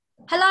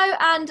Hello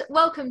and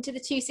welcome to the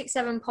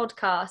 267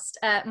 podcast.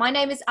 My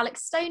name is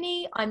Alex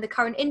Stoney. I'm the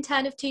current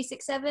intern of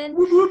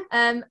 267,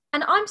 and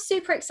I'm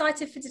super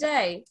excited for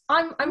today.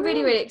 I'm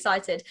really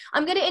excited.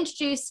 I'm going to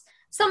introduce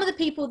some of the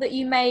people that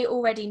you may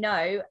already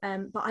know,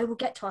 but I will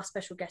get to our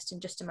special guest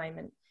in just a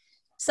moment.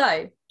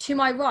 So, to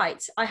my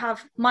right, I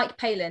have Mike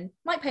Palin.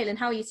 Mike Palin,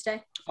 how are you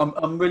today?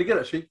 I'm really good,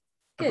 actually.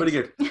 Good. I'm really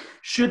good.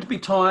 Should be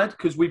tired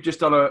because we've just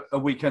done a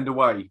weekend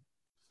away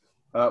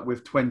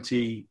with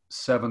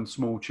 27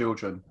 small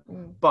children.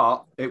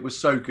 But it was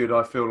so good,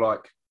 I feel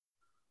like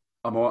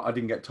I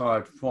didn't get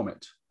tired from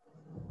it.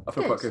 I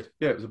feel quite good.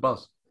 Yeah, it was a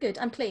buzz. Good,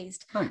 I'm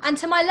pleased. Thanks. And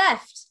to my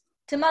left,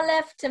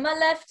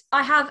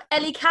 I have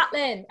Ellie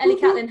Catlin. Ellie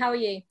Catlin, how are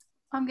you?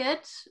 I'm good.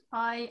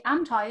 I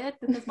am tired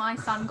because my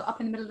son got up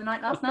in the middle of the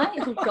night last night.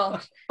 Oh,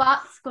 gosh.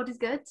 But God is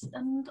good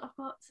and I've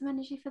got some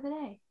energy for the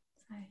day.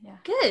 So, yeah.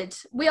 Good.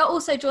 We are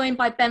also joined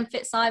by Ben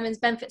Fitzsimons.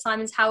 Ben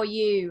Fitzsimons, how are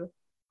you?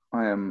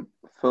 I am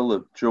full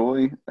of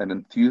joy and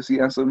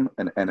enthusiasm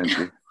and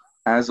energy,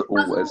 as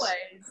always.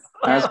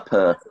 As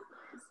per.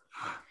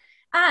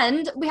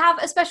 And we have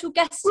a special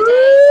guest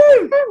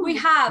today. We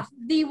have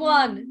the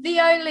one, the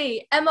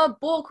only, Emma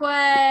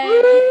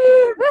Borquaye.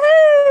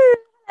 Woohoo!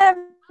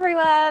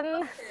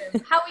 Everyone.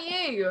 How are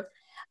you?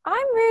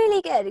 I'm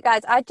really good.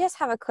 Guys, I just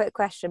have a quick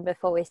question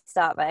before we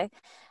start though.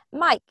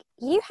 Mike,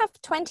 you have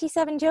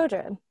 27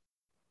 children.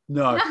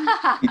 No.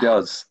 He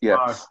does,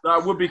 yes. No,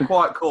 that would be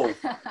quite cool.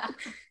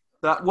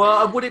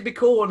 Would it be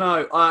cool or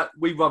no?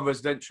 We run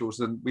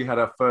residentials and we had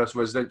our first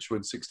residential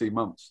in 16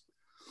 months.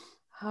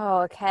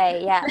 Oh,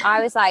 okay. Yeah,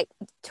 I was like,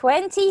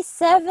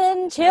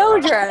 27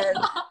 children.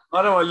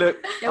 I know I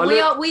look...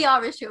 Yeah, we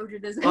are as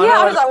children as well. Yeah,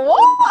 I was like,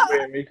 what?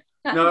 Really.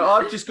 No,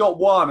 I've just got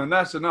one and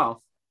that's enough.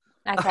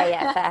 Okay,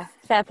 yeah,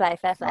 fair play.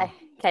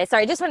 Okay,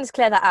 sorry, just wanted to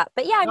clear that up.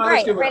 But yeah, I'm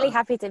great. Really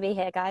happy to be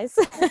here, guys.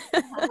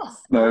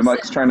 No,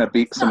 Mike's trying to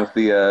beat some of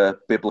the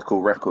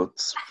biblical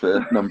records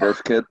for number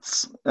of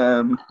kids.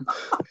 One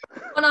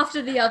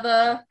after the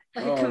other,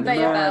 like a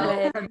conveyor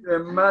belt. Can you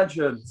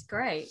imagine? It's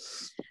great.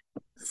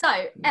 So,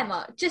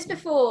 Emma, just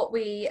before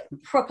we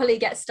properly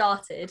get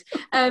started,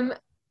 I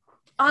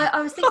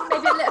was thinking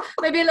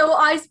maybe a little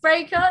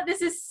icebreaker.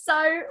 This is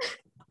so...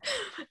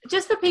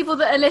 Just for people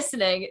that are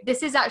listening,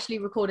 this is actually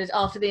recorded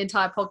after the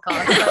entire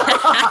podcast. So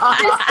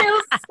this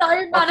feels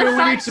so manufactured. I think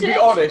we need to be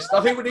honest.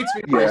 I think we need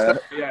to be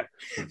honest. Yeah.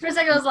 For a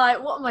second, I was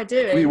like, what am I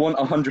doing? We want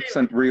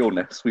 100%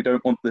 realness. We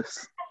don't want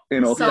this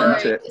inauthentic.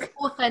 Sorry, it's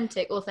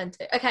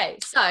authentic. Okay,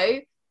 so,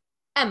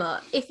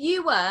 Emma, if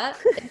you were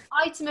an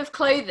item of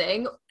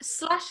clothing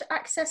 /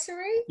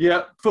 accessory...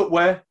 Yeah,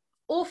 footwear.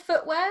 Or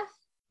footwear,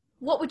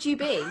 what would you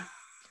be?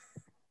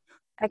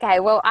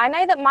 Okay, well, I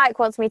know that Mike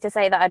wants me to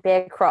say that I'd be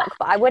a croc,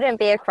 but I wouldn't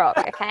be a croc,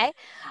 okay?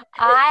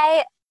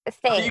 I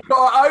think... You've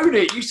got to own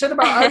it. You said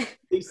about owning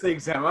these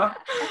things, Emma.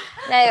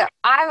 No,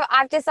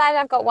 I've decided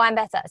I've got one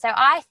better. So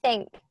I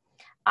think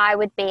I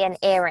would be an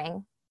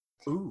earring.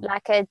 Ooh.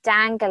 Like a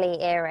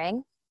dangly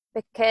earring,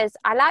 because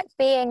I like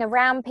being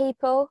around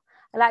people.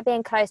 I like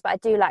being close, but I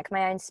do like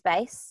my own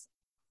space.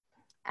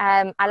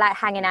 I like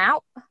hanging.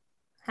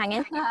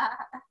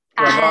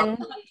 And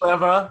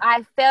Clever.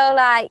 I feel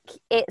like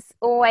it's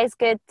always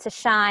good to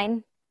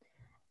shine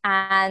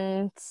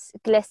and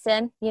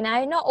glisten, you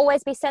know, not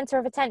always be centre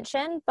of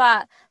attention,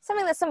 but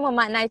something that someone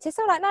might notice.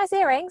 Oh, like nice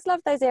earrings, love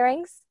those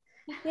earrings,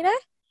 you know?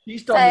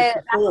 She's done this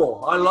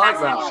before. I like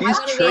that.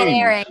 She's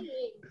trained.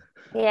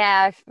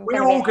 Yeah.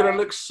 We're all going to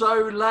look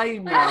so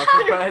lame now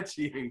compared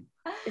to you.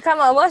 Come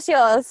on, what's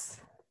yours?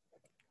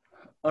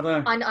 I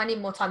don't know. I need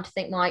more time to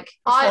think, Mike.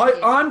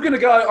 I'm going to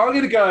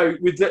go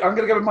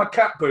with my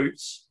cat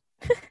boots.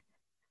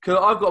 Because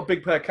I've got a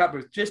big pair of cat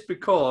boots, just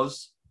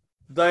because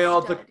they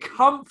are the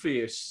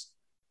comfiest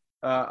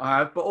I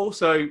have, but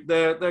also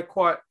they're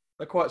quite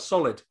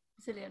solid,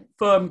 Resilient.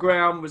 firm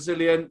ground,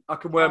 resilient. I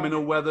can wear them in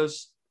all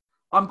weathers.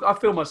 I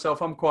feel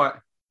myself. I'm quite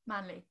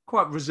Manly.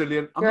 quite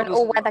resilient. You're an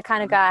all-weather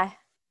kind of guy.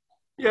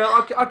 Yeah,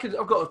 I've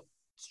got a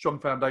strong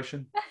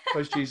foundation.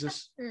 Praise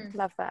Jesus.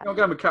 Love that. I'm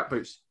going with cat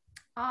boots.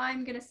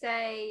 I'm going to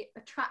say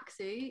a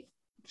tracksuit.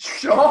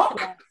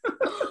 Shock!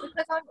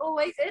 Because I'm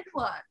always in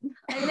one.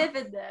 I live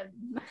in them.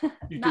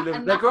 You do live.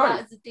 And They're great.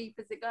 that's as deep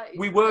as it goes.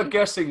 We were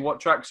guessing what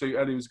tracksuit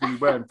Ellie was going to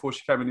be wearing before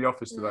she came in the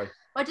office today.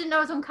 I didn't know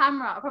it was on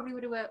camera. I probably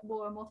would have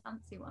wore a more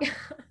fancy one.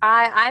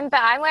 I'm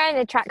wearing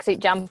a tracksuit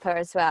jumper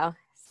as well.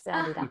 So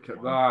Look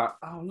at that.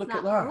 Oh, look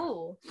at that.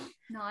 Cool.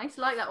 Nice.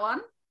 Like that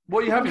one. What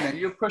are you having then?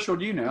 You have pressure on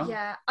you now.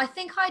 Yeah, I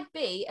think I'd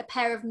be a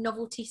pair of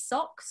novelty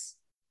socks.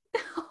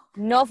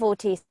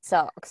 Novelty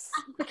socks.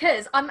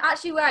 Because I'm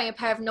actually wearing a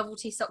pair of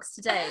novelty socks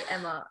today,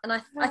 Emma, and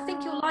I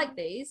think you'll like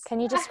these.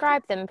 Can you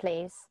describe them,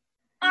 please?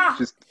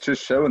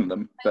 Just showing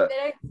them, but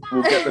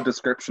we'll get the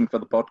description for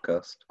the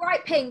podcast.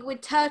 Bright pink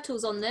with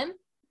turtles on them.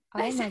 Oh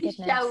my goodness.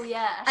 Shell,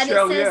 yeah. And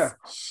Shell, it says,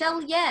 yeah.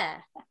 Shell, yeah.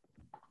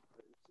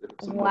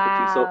 Some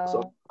novelty socks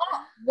on.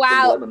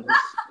 Wow. Some lemons.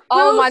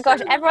 Oh my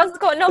gosh, everyone's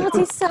got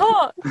novelty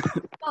socks.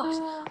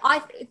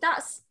 Gosh,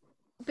 that's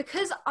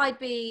because I'd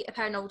be a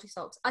pair of novelty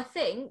socks. I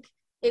think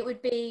it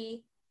would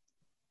be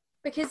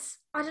because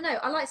I don't know.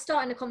 I like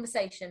starting a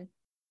conversation.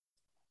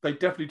 They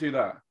definitely do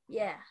that.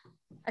 Yeah.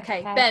 Okay,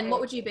 Okay. Ben, what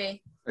would you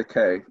be?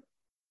 Okay,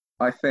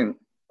 I think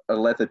a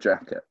leather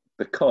jacket,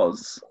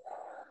 because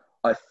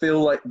I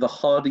feel like the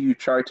harder you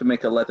try to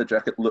make a leather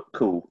jacket look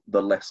cool,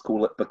 the less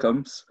cool it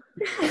becomes.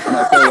 And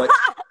I feel like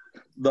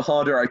the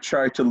harder I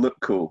try to look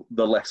cool,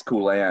 the less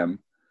cool I am.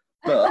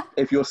 But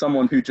if you're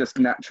someone who just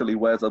naturally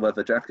wears a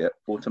leather jacket,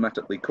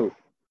 automatically cool.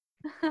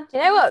 You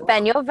know what,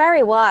 Ben? You're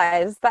very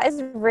wise. That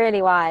is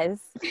really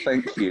wise.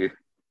 Thank you.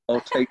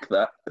 I'll take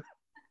that.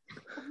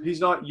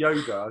 He's like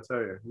yoga, I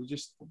tell you. You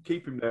just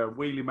keep him there,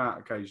 wheel him out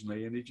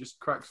occasionally, and he just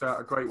cracks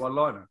out a great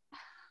one-liner.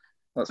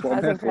 That's what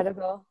I'm That's here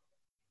incredible.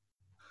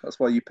 for. That's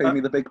why you pay me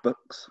the big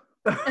bucks.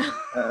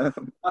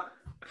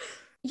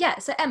 Yeah,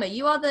 so Emma,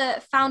 you are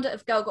the founder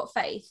of Girl Got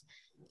Faith.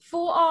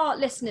 For our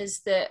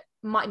listeners that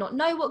might not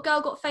know what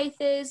Girl Got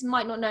Faith is,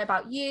 might not know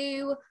about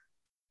you,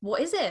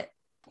 what is it?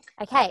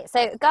 Okay,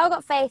 so Girl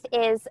Got Faith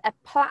is a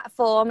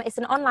platform, it's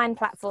an online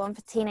platform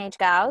for teenage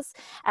girls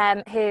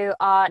who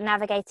are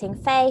navigating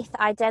faith,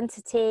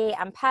 identity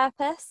and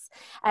purpose.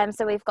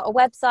 So we've got a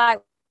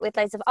website with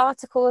loads of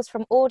articles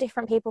from all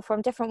different people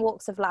from different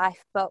walks of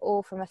life, but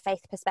all from a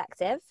faith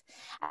perspective.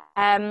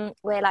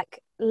 We're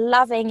like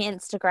loving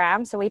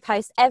Instagram. So we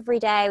post every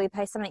day, we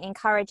post something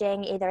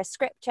encouraging, either a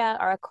scripture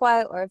or a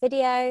quote or a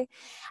video.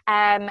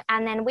 And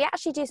then we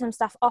actually do some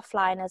stuff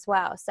offline as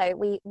well. So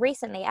we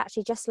recently,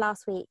 actually just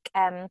last week,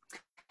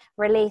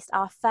 released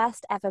our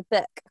first ever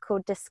book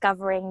called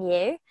Discovering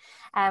You,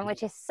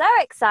 which is so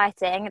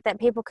exciting that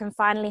people can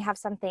finally have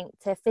something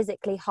to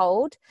physically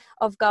hold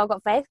of Girl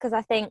Got Faith, because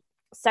I think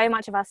so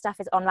much of our stuff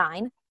is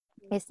online.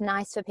 It's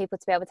nice for people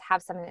to be able to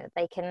have something that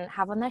they can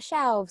have on their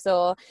shelves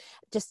or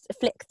just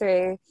flick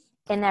through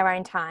in their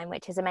own time,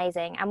 which is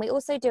amazing. And we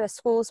also do a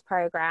schools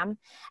program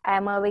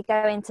where we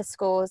go into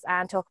schools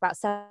and talk about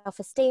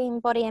self-esteem,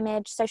 body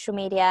image, social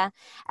media,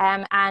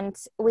 and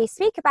we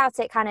speak about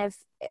it kind of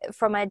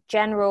from a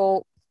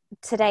general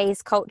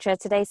today's culture,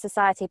 today's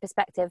society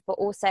perspective, but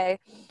also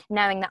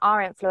knowing that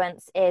our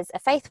influence is a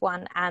faith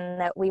one, and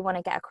that we want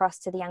to get across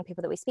to the young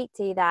people that we speak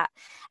to that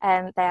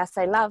they are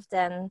so loved,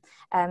 and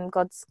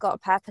God's got a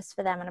purpose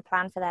for them and a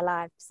plan for their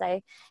lives.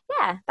 So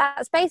yeah,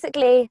 that's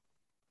basically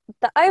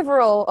the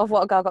overall of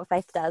what Girl Got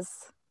Faith does.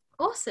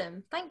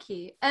 Awesome, thank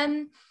you.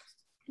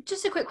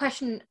 Just a quick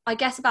question, I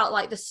guess, about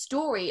like the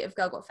story of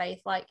Girl Got Faith.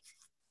 Like,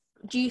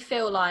 do you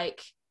feel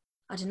like,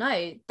 I don't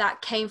know,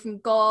 that came from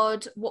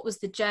God? What was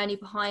the journey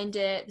behind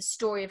it, the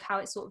story of how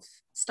it sort of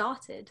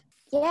started?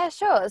 Yeah,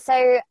 sure.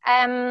 So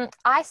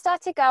I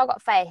started Girl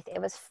Got Faith, it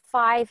was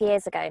 5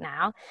 years ago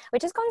now,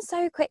 which has gone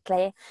so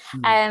quickly.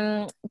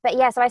 But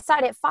yeah, so I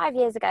started it 5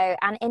 years ago,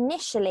 and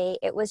initially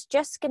it was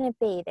just going to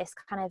be this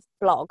kind of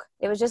blog.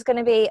 It was just going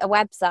to be a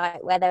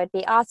website where there would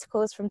be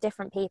articles from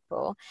different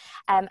people.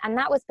 And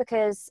that was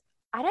because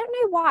I don't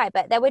know why,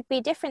 but there would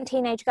be different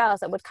teenage girls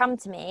that would come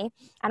to me,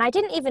 and I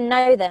didn't even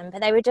know them, but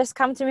they would just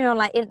come to me on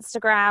like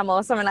Instagram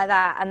or something like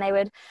that, and they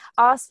would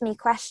ask me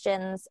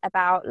questions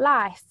about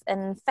life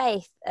and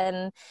faith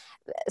and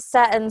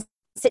certain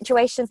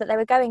situations that they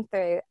were going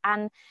through.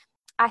 And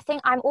I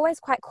think I'm always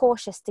quite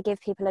cautious to give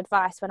people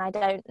advice when I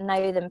don't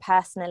know them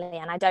personally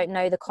and I don't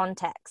know the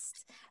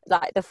context,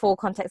 like the full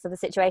context of the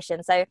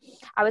situation. So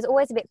I was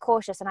always a bit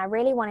cautious, and I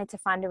really wanted to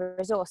find a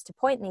resource to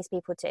point these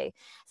people to.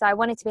 So I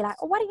wanted to be like,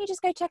 oh, why don't you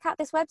just go check out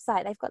this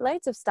website? They've got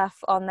loads of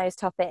stuff on those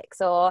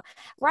topics. Or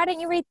why don't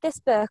you read this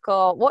book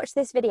or watch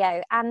this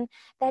video? And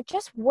there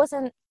just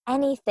wasn't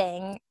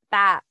anything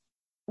that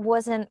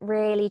wasn't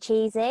really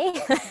cheesy.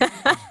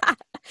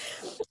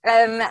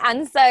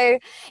 And so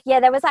yeah,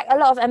 there was like a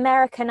lot of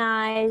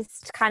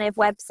Americanized kind of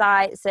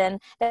websites,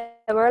 and there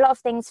were a lot of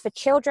things for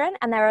children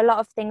and there were a lot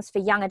of things for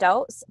young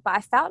adults, but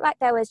I felt like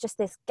there was just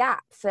this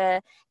gap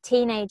for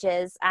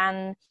teenagers,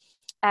 and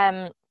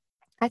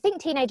I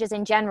think teenagers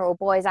in general,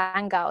 boys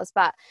and girls,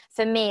 but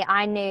for me,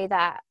 I knew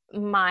that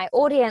my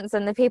audience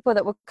and the people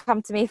that would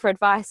come to me for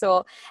advice,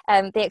 or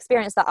the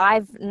experience that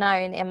I've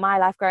known in my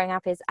life growing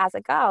up is as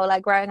a girl,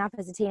 like growing up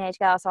as a teenage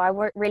girl. So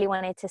I really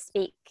wanted to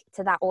speak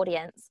to that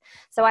audience.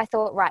 So I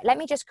thought, right, let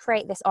me just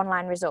create this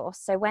online resource.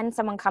 So when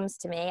someone comes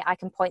to me, I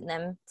can point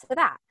them to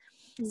that.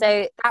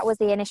 So that was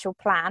the initial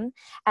plan.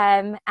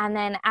 And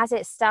then as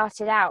it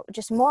started out,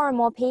 just more and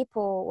more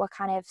people were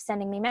kind of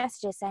sending me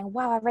messages saying,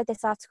 wow, I read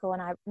this article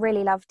and I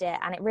really loved it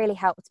and it really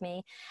helped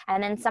me.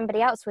 And then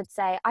somebody else would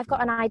say, I've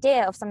got an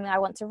idea of something I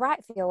want to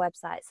write for your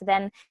website. So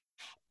then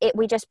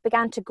we just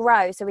began to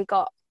grow. So we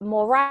got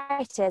more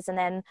writers and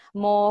then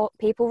more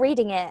people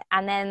reading it.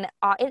 And then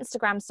our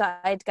Instagram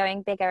started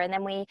going bigger, and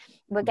then we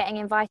were getting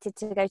invited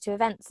to go to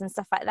events and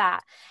stuff like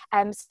that.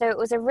 So it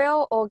was a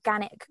real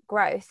organic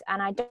growth.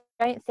 And I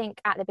don't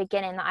think at the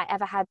beginning that I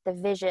ever had the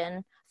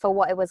vision for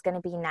what it was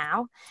going to be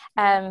now.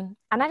 And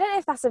I don't know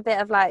if that's a bit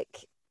of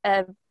like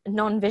a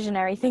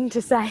non-visionary thing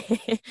to say.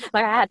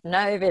 Like I had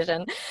no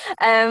vision,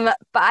 but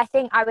I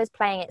think I was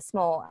playing it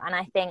small, and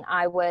I think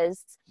I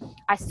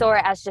saw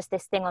it as just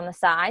this thing on the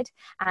side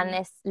and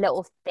this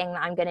little thing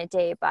that I'm going to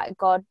do. But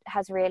God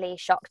has really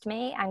shocked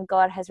me, and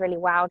God has really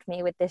wowed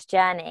me with this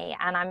journey,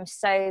 and I'm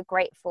so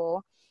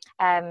grateful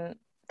that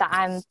that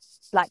I'm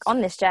like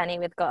on this journey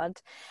with God,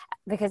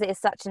 because it is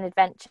such an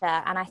adventure.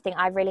 And I think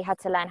I really had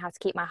to learn how to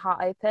keep my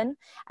heart open,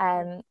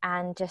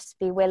 and just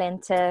be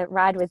willing to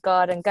ride with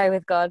God and go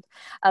with God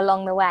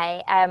along the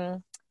way.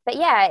 But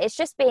yeah, it's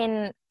just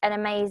been an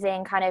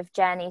amazing kind of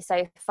journey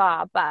so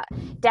far, but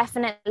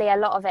definitely a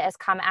lot of it has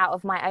come out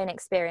of my own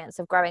experience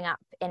of growing up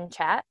in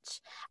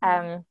church.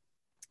 And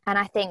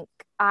I think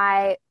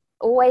I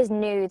always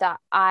knew that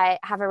I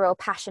have a real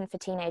passion for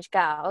teenage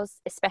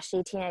girls,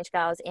 especially teenage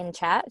girls in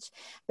church,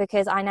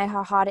 because I know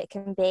how hard it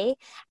can be.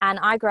 And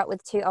I grew up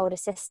with 2 older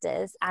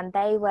sisters, and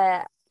they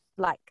were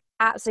like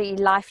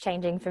absolutely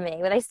life-changing for me.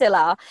 Well, they still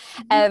are.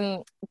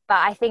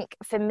 But I think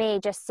for me,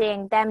 just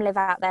seeing them live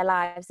out their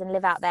lives and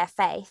live out their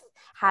faith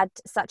had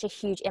such a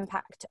huge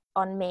impact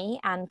on me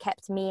and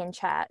kept me in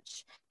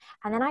church.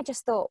 And then I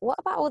just thought, what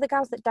about all the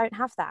girls that don't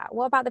have that?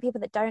 What about the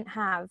people that don't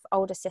have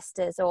older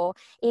sisters or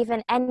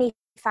even any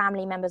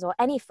family members or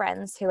any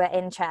friends who are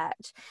in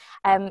church?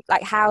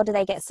 Like, how do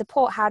they get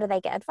support? How do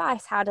they get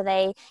advice? How do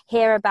they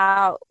hear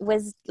about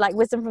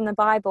wisdom from the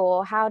Bible?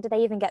 Or how do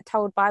they even get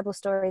told Bible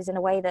stories in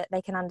a way that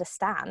they can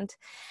understand?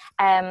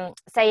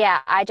 So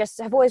yeah, I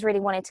just have always really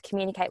wanted to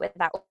communicate with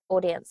that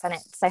audience, and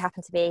it so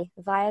happened to be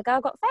via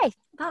Girl Got Faith.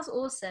 That's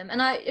awesome.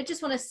 And I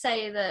just want to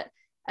say that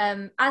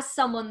as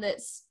someone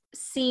that's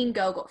seen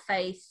Girl Got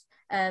Faith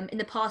in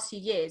the past few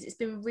years, it's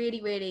been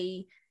really,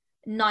 really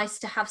nice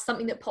to have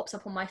something that pops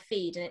up on my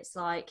feed, and it's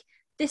like,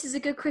 this is a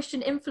good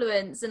Christian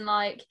influence, and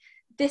like,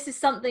 this is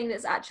something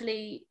that's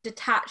actually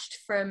detached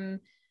from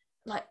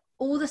like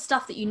all the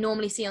stuff that you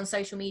normally see on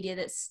social media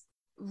that's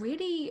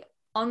really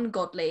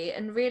ungodly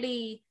and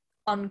really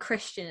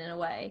unchristian in a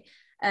way.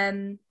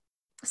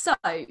 So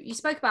you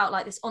spoke about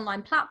like this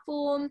online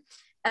platform,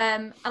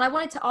 and I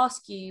wanted to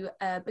ask you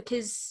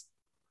because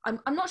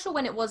I'm not sure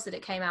when it was that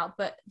it came out,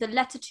 but the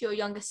letter to your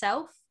younger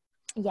self.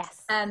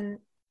 Yes.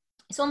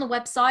 It's on the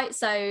website.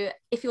 So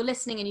if you're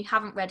listening and you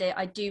haven't read it,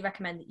 I do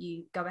recommend that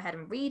you go ahead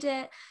and read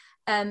it.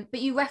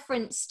 But you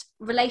referenced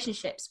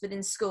relationships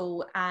within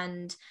school,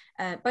 and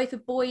both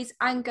with boys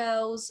and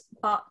girls.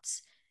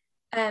 But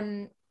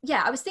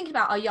yeah, I was thinking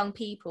about our young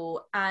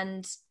people,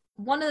 and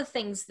one of the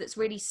things that's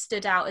really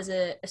stood out as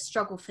a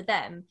struggle for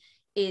them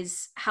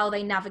is how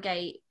they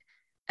navigate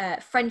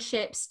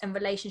friendships and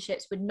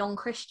relationships with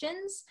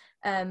non-Christians,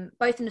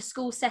 both in a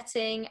school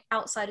setting,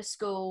 outside of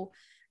school.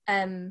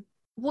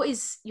 What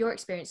is your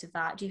experience of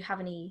that? Do you have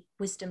any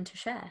wisdom to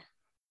share?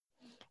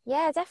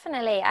 Yeah,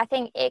 definitely. I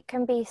think it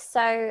can be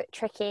so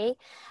tricky.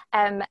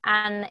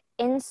 And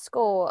in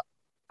school,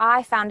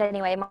 I found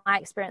anyway, my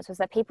experience was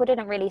that people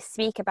didn't really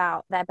speak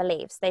about their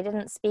beliefs. They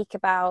didn't speak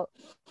about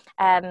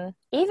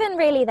even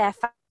really their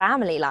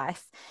family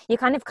life. You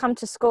kind of come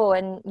to school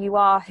and you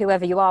are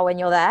whoever you are when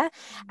you're there,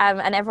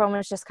 and everyone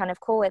was just kind of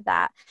cool with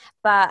that.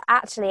 But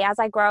actually, as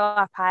I grow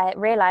up, I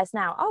realize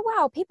now, oh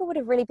wow, people would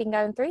have really been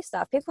going through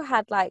stuff. People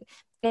had like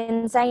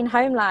insane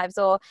home lives,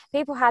 or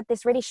people had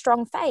this really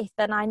strong faith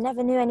and I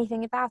never knew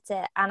anything about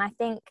it. And I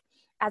think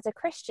as a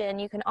Christian,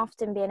 you can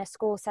often be in a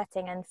school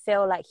setting and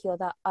feel like you're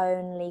the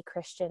only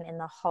Christian in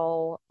the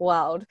whole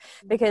world,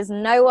 because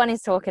no one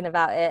is talking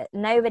about it.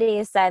 Nobody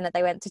is saying that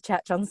they went to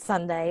church on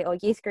Sunday or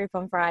youth group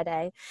on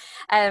Friday.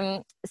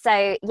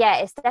 So yeah,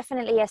 it's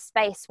definitely a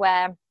space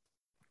where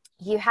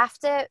you have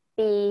to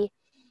be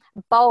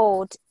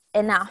bold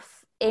enough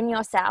in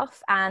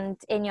yourself and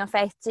in your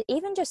faith to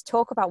even just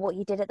talk about what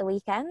you did at the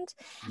weekend.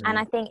 And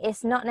I think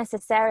it's not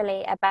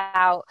necessarily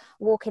about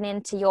walking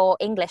into your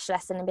English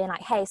lesson and being like,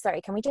 hey, sorry,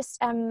 can we just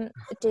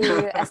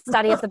do a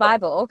study of the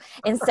Bible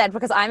instead,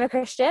 because I'm a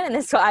Christian and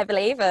this is what I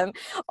believe.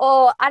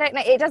 Or I don't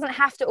know, it doesn't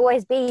have to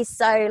always be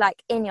so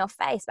like in your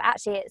face, but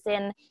actually it's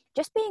in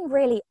just being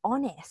really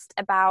honest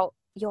about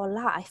your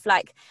life.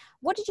 Like,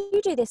 what did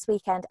you do this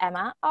weekend,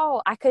 Emma?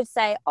 Oh, I could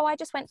say, oh, I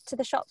just went to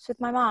the shops with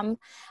my mum.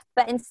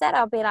 But instead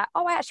I'll be like,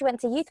 oh, I actually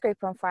went to youth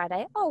group on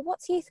Friday. Oh,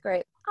 what's youth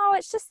group? Oh,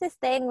 it's just this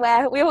thing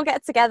where we all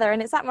get together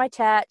and it's at my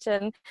church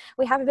and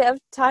we have a bit of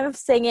time of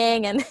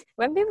singing. And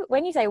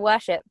when you say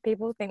worship,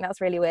 people think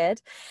that's really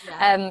weird.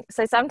 Yeah.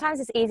 So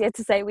sometimes it's easier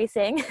to say we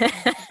sing.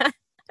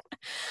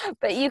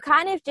 But you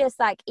kind of just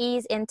like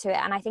ease into it.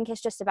 And I think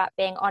it's just about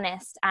being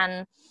honest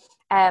and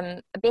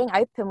being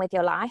open with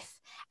your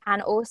life,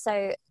 and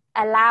also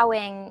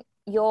allowing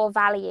your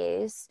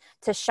values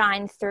to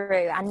shine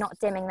through and not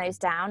dimming those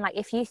down. Like,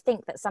 if you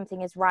think that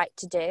something is right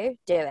to do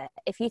it.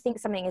 If you think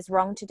something is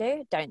wrong to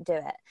do, don't do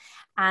it.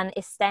 And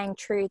it's staying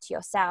true to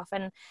yourself.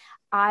 And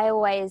I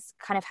always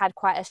kind of had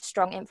quite a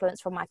strong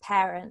influence from my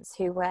parents,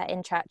 who were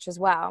in church as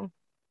well,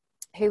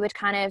 who would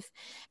kind of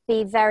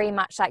be very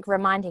much like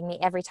reminding me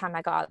every time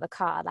I got out of the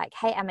car, like,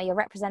 hey, Emma, you're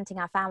representing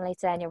our family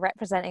today and you're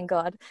representing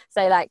God.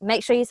 So like,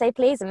 make sure you say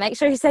please and make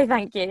sure you say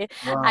thank you.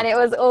 Wow. And it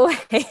was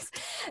always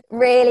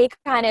really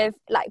kind of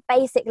like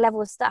basic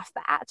level stuff.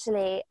 But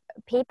actually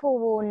some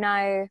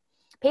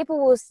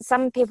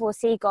people will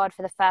see God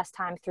for the first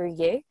time through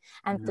you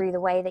and through the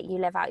way that you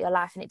live out your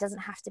life. And it doesn't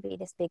have to be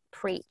this big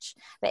preach,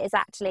 but it's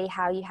actually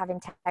how you have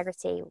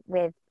integrity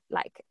with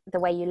like the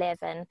way you live,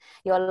 and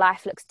your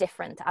life looks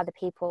different to other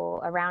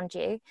people around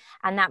you,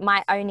 and that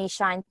might only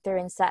shine through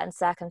in certain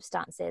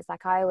circumstances.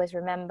 Like I always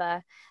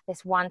remember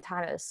this one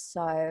time, it was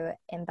so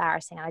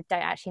embarrassing, and I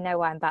don't actually know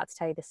why I'm about to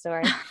tell you the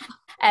story.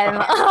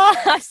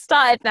 I've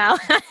started now.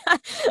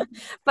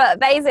 But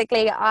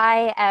basically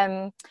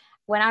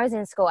when I was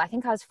in school, I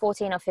think I was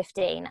 14 or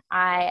 15,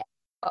 I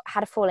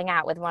had a falling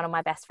out with one of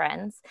my best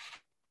friends,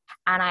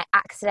 and I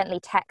accidentally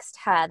text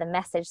her the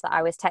message that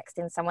I was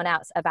texting someone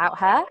else about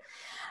her.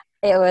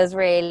 It was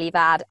really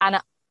bad. And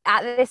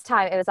at this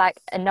time, it was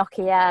like a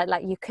Nokia,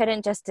 like you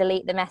couldn't just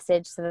delete the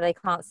message so that they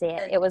can't see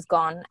it. It was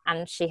gone,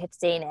 and she had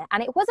seen it.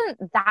 And it wasn't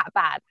that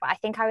bad, but I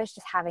think I was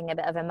just having a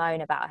bit of a moan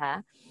about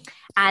her.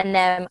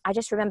 And I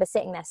just remember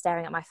sitting there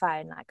staring at my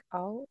phone like,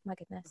 oh my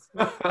goodness,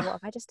 what have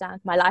I just done?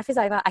 My life is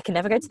over. I can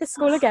never go to this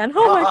school again.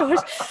 Oh my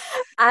gosh.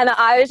 And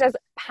I was just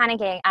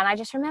panicking. And I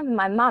just remember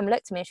my mum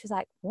looked at me and she was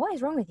like, what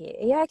is wrong with you?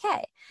 Are you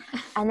okay?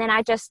 And then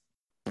I just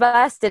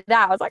bursted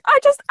out. I was like, I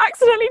just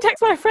accidentally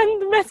texted my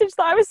friend the message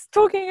that I was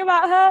talking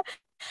about her.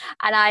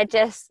 And I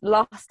just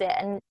lost it.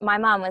 And my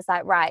mum was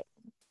like, right,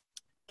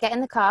 get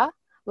in the car.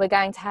 We're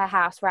going to her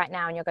house right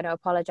now and you're going to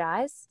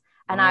apologize.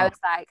 And I was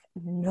like,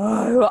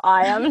 no,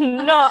 I am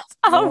not.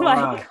 Oh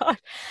my God.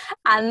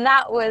 And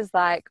that was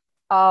like,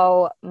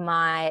 oh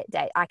my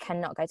day. I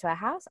cannot go to her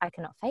house. I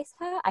cannot face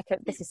her.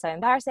 This is so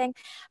embarrassing.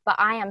 But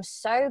I am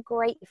so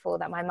grateful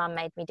that my mum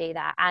made me do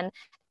that. And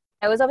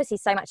there was obviously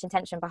so much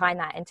intention behind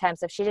that, in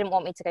terms of she didn't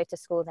want me to go to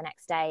school the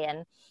next day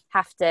and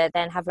have to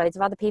then have loads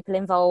of other people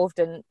involved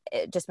and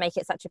just make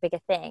it such a bigger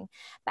thing.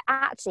 But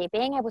actually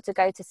being able to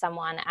go to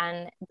someone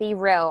and be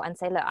real and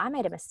say, look, I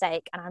made a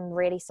mistake and I'm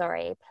really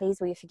sorry. Please,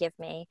 will you forgive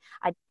me?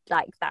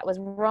 That was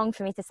wrong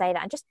for me to say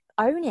that, and just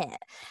own it.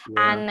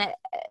 Yeah.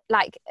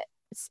 And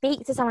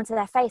speak to someone to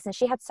their face. And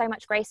she had so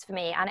much grace for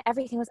me, and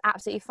everything was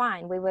absolutely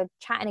fine. We were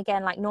chatting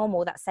again like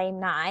normal that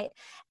same night.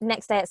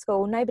 Next day at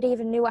school, nobody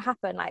even knew what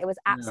happened. Like, it was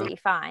absolutely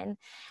fine.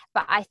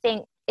 But I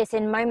think it's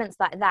in moments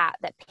like that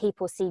that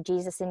people see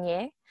Jesus in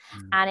you.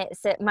 And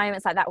it's at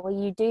moments like that where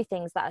you do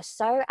things that are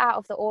so out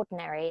of the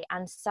ordinary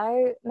and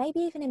so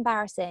maybe even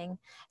embarrassing,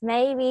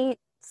 maybe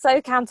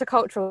so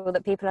countercultural,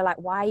 that people are like,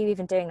 why are you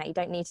even doing that? You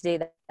don't need to do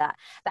that.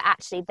 But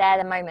actually they're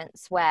the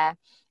moments where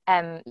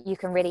you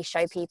can really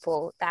show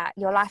people that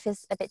your life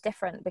is a bit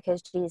different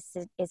because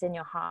Jesus is in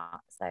your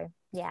heart. So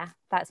yeah,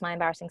 that's my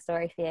embarrassing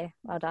story for you.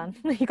 Well done.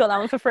 You got that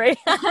one for free.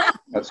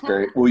 That's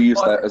great. We'll use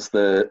that as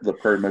the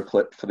promo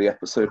clip for the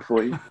episode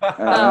for you. Oh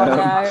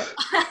no.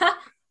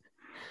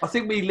 I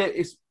think we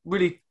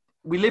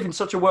live in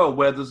such a world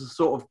where there's a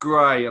sort of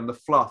grey and the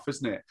fluff,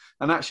 isn't it?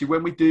 And actually,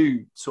 when we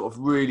do sort of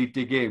really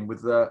dig in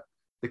with the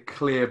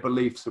clear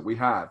beliefs that we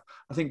have,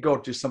 I think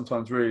God just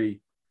sometimes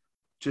really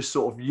just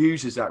sort of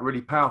uses that really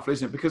powerfully,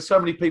 isn't it? Because so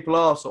many people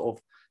are sort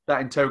of,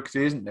 that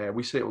integrity isn't there.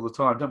 We see it all the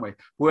time, don't we?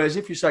 Whereas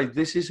if you say,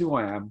 this is who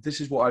I am, this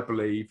is what I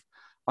believe,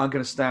 I'm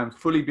going to stand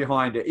fully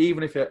behind it,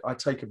 even if I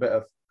take a bit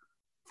of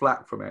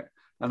flack from it.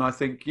 And I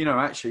think,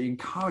 actually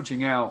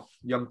encouraging out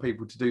young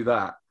people to do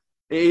that,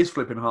 it is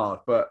flipping hard,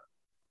 but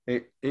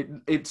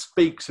it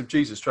speaks of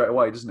Jesus straight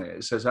away, doesn't it?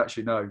 It says,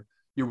 actually, no,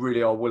 you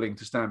really are willing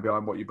to stand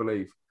behind what you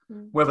believe.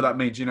 Whether that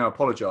means,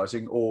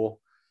 apologising or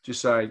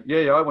just saying,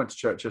 yeah, I went to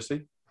church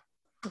yesterday.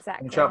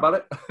 Exactly. Chat about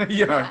it.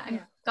 Yeah, and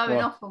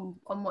going off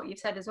on what you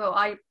said as well,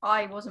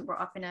 I wasn't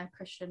brought up in a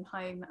Christian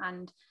home,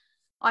 and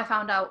I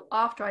found out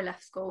after I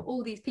left school,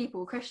 all these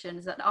people,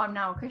 Christians, that I'm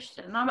now a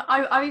Christian. And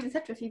I even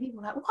said to a few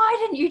people, like, why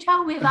didn't you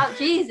tell me about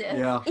Jesus?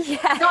 Yeah.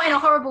 Not in a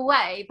horrible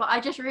way, but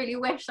I just really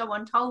wish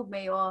someone told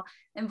me or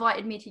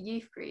invited me to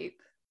youth group.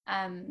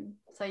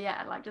 So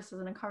yeah, like, just as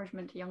an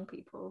encouragement to young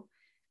people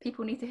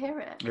need to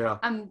hear it. Yeah.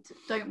 And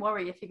don't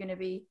worry if you're going to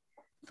be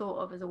thought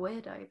of as a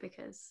weirdo,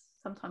 because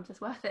sometimes it's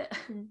worth it.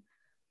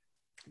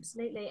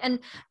 Absolutely. And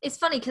it's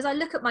funny because I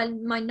look at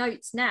my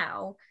notes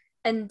now,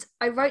 and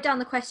I wrote down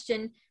the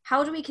question,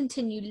 how do we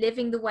continue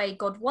living the way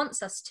God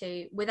wants us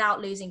to without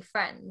losing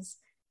friends?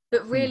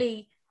 But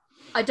really,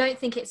 I don't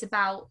think it's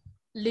about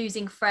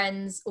losing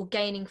friends or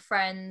gaining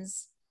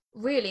friends.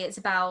 Really, it's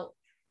about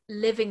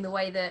living the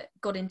way that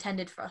God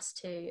intended for us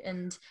to,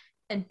 and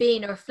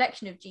being a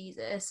reflection of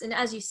Jesus. And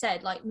as you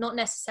said, like, not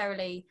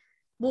necessarily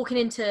walking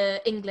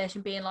into English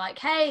and being like,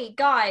 hey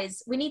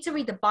guys, we need to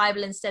read the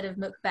Bible instead of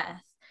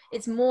Macbeth.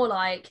 It's more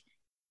like,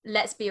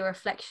 let's be a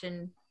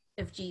reflection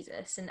of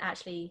Jesus and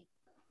actually,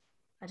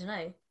 I don't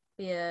know,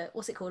 be a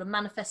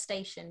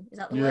manifestation. Is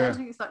that the word? I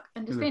think it's like,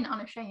 and just being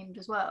unashamed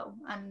as well.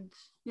 And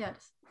I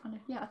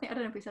don't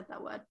know if we said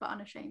that word, but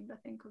unashamed, I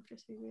think, of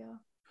just who we are.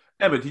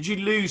 Emma, did you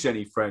lose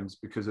any friends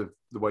because of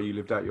the way you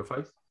lived out your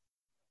faith?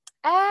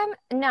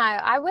 No,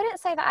 I wouldn't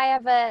say that I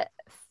ever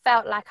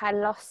felt like I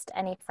lost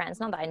any friends,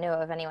 not that I knew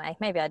of anyway.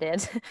 Maybe I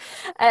did.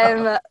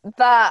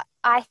 But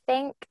I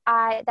think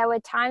there were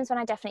times when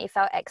I definitely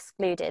felt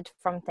excluded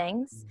from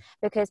things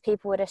because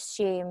people would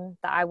assume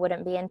that I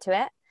wouldn't be into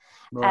it.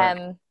 Right.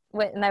 And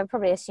they were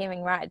probably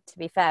assuming right, to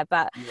be fair,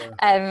 but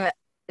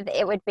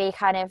it would be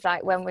kind of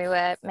like when we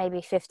were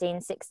maybe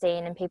 15,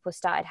 16 and people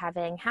started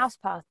having house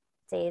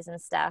parties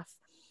and stuff,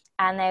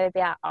 and they would be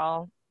like,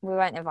 oh, we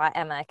won't invite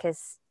Emma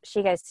because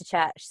she goes to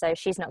church, so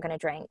she's not going to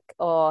drink,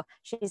 or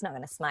she's not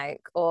going to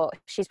smoke, or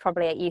she's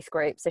probably at youth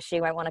group, so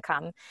she won't want to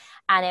come.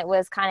 And it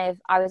was kind of,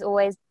 I was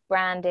always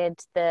branded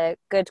the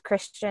good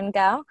Christian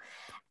girl.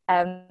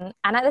 And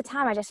at the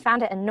time I just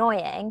found it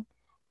annoying,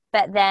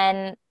 but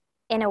then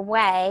in a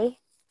way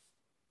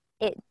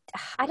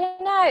I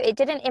don't know, it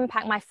didn't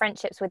impact my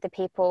friendships with the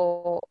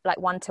people like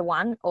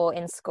one-to-one or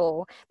in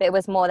school, but it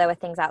was more, there were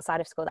things outside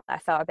of school that I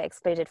felt a bit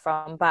excluded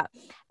from. But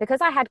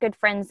because I had good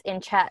friends in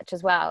church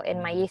as well,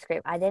 in my youth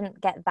group, I didn't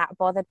get that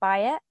bothered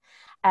by it.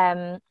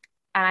 And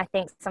I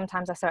think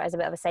sometimes I saw it as a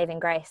bit of a saving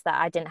grace that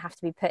I didn't have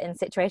to be put in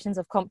situations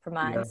of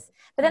compromise. Yeah.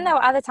 But then there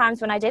were other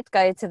times when I did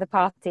go to the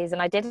parties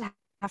and I did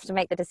have to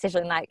make the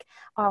decision like,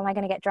 oh, am I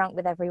going to get drunk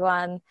with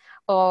everyone?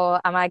 Or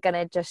am I going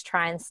to just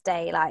try and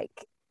stay like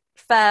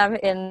firm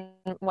in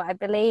what I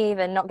believe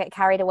and not get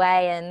carried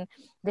away, and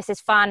this is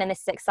fun and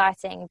this is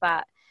exciting,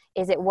 but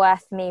is it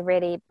worth me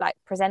really like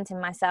presenting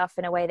myself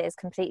in a way that is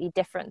completely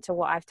different to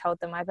what I've told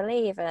them I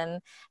believe,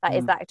 and like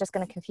is that just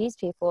going to confuse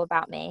people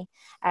about me?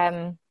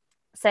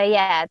 So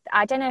yeah,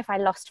 I don't know if I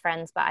lost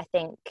friends, but I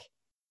think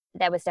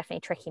there was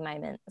definitely tricky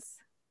moments.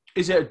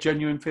 Is it a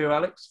genuine fear,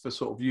 Alex, for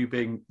sort of you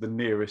being the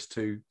nearest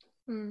to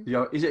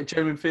is it a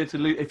genuine fear to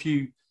lose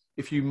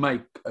if you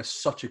make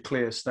such a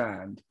clear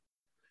stand?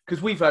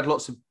 Because we've had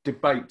lots of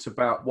debates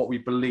about what we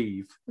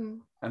believe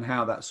and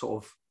how that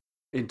sort of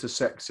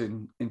intersects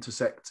in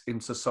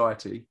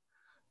society,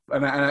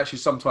 and actually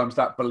sometimes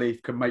that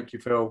belief can make you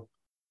feel,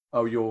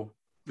 oh, you're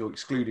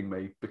excluding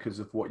me because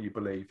of what you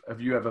believe. Have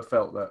you ever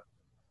felt that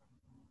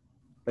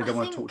they don't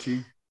want to talk to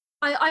you?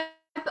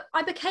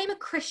 I became a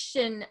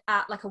Christian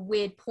at like a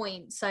weird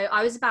point. So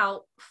I was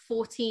about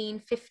 14,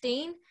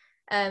 15.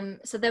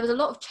 So there was a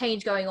lot of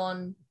change going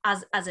on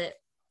as it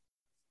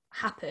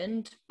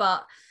happened,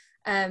 but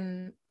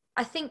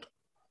I think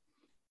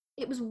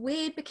it was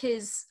weird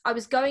because I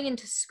was going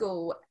into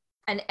school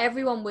and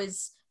everyone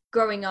was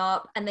growing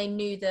up and they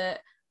knew that,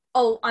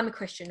 oh, I'm a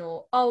Christian,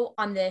 or oh,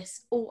 I'm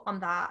this, or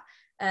I'm that.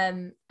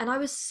 And I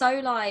was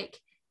so like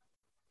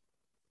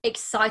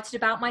excited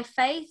about my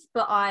faith,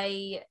 but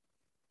I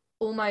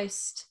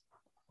almost,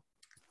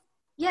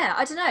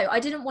 I don't know,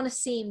 I didn't want to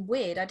seem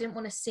weird. I didn't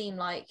want to seem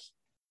like,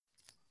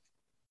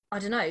 I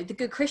don't know, the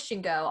good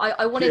Christian girl.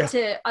 I wanted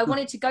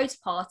to go to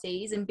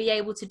parties and be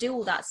able to do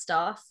all that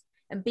stuff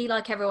and be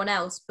like everyone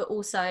else. But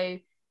also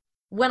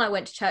when I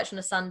went to church on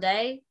a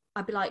Sunday,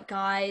 I'd be like,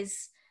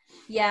 guys,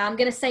 I'm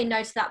going to say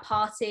no to that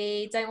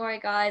party. Don't worry,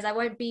 guys, I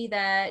won't be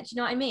there. Do you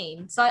know what I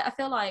mean? So I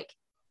feel like,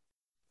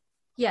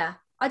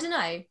 I don't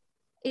know.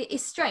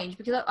 It's strange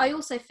because I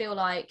also feel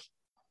like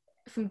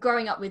from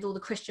growing up with all the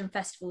Christian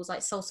festivals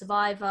like Soul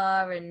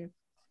Survivor and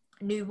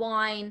New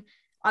Wine,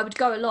 I would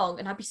go along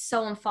and I'd be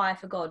so on fire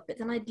for God, but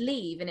then I'd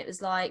leave and it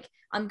was like,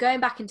 I'm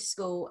going back into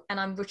school and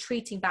I'm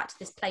retreating back to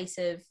this place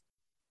of,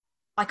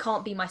 I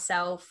can't be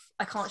myself,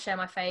 I can't share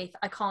my faith,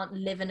 I can't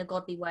live in a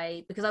godly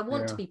way because I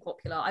want to be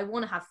popular, I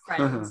want to have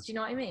friends. Do you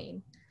know what I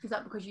mean? Is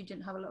that because you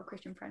didn't have a lot of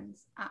Christian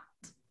friends at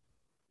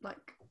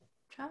like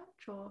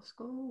church or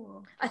school?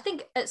 Or? I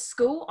think at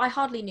school, I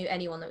hardly knew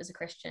anyone that was a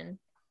Christian.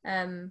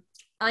 And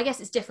I guess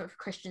it's different for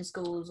Christian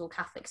schools or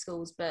Catholic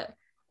schools, but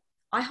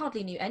I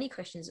hardly knew any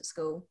Christians at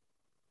school.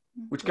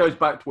 Which goes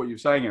back to what you were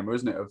saying, Emma,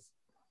 isn't it? Of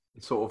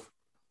sort of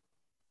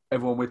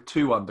everyone with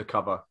too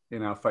undercover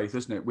in our faith,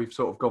 isn't it? We've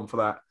sort of gone for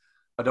that.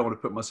 I don't want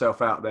to put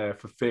myself out there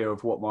for fear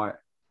of what might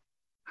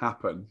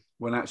happen.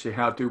 When actually,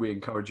 how do we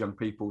encourage young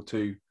people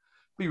to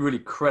be really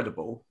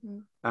credible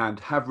and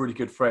have really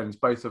good friends,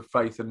 both of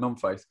faith and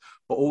non-faith,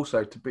 but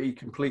also to be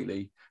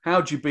completely,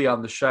 how do you be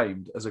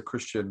unashamed as a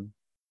Christian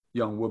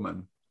young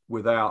woman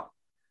without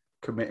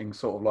committing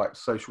sort of like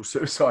social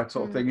suicide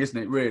sort of thing,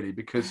 isn't it, really?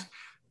 Because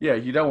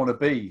you don't want to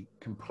be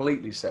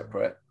completely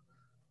separate.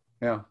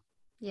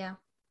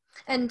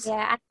 And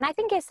I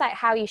think it's like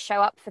how you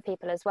show up for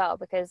people as well,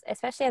 because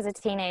especially as a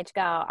teenage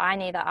girl, I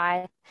knew that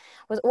I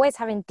was always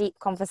having deep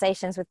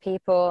conversations with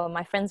people.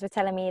 My friends were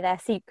telling me their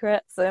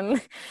secrets,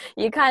 and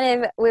we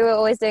were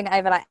always doing it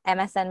over like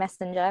MSN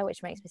Messenger,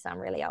 which makes me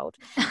sound really old.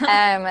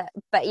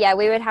 But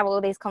we would have all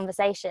these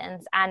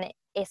conversations, and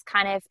it's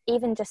kind of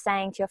even just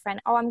saying to your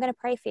friend, oh, I'm going to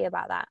pray for you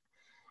about that.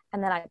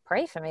 And they're like,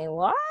 pray for me,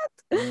 what?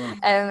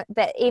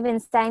 But even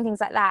saying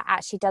things like that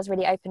actually does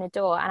really open a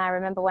door. And I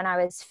remember when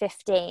I was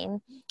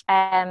 15,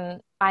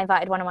 I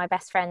invited one of my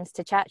best friends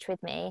to church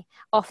with me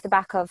off the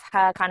back of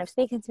her kind of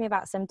speaking to me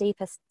about some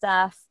deeper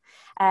stuff.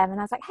 And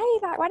I was like,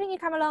 hey, why don't you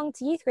come along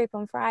to youth group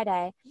on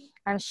Friday?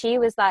 And she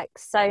was like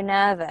so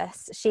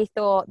nervous. She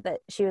thought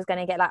that she was going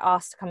to get like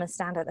asked to come and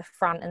stand at the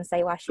front and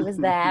say why she was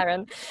there.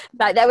 And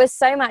like there was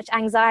so much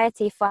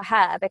anxiety for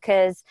her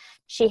because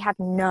she had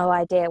no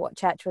idea what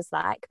church was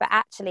like. But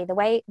actually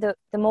the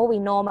more we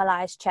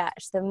normalize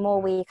church, the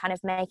more we kind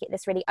of make it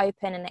this really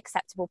open and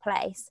acceptable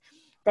place,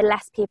 the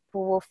less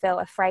people will feel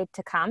afraid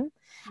to come,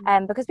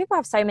 because people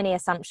have so many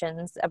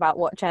assumptions about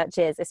what church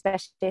is,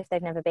 especially if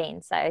they've never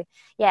been. So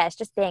it's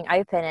just being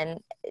open and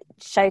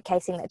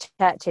showcasing that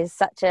church is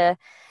such a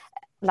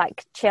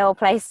like chill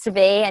place to be,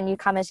 and you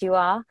come as you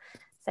are.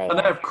 So So, and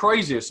they have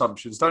crazy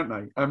assumptions, don't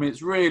they? I mean,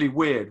 it's really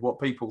weird what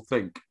people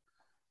think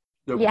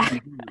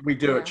that we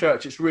do at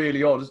church. It's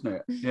really odd, isn't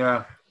it?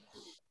 Yeah.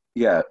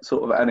 Yeah,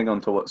 sort of adding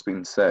on to what's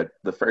been said,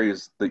 the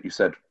phrase that you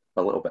said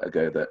a little bit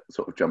ago that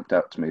sort of jumped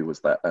out to me was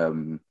that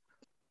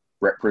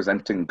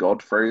representing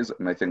God phrase,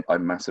 and I think I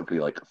massively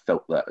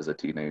felt that as a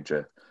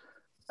teenager,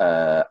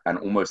 and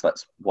almost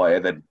that's why I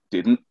then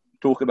didn't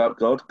talk about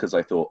God, because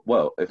I thought,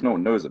 well, if no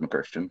one knows I'm a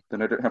Christian,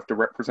 then I don't have to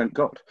represent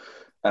God.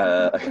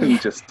 I can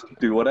just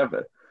do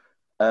whatever.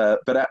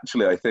 But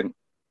actually, I think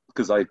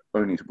because I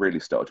only really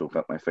started talking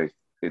about my faith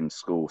in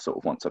school sort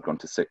of once I'd gone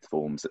to sixth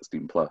form,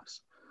 16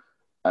 plus.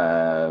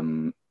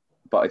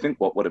 But I think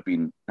what would have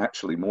been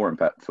actually more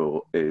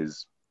impactful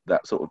is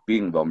that sort of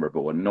being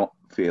vulnerable and not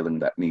feeling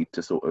that need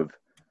to sort of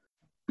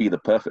be the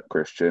perfect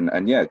Christian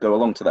and go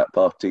along to that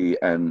party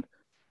and,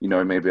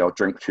 maybe I'll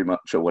drink too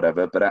much or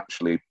whatever, but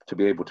actually to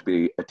be able to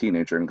be a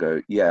teenager and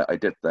go, yeah, I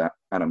did that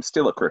and I'm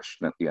still a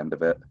Christian at the end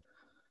of it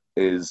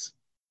is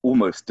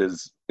almost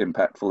as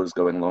impactful as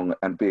going along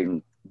and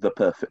being the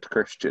perfect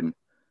Christian,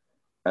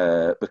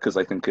 because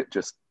I think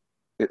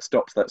it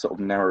stops that sort of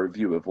narrow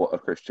view of what a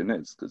Christian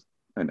is, because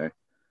I know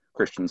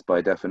Christians by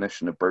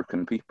definition are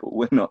broken people.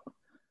 We're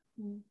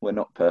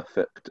not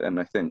perfect, and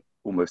I think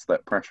almost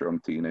that pressure on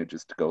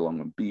teenagers to go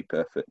along and be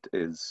perfect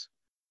is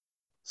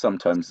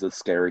sometimes the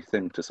scary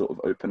thing to sort of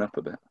open up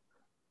a bit.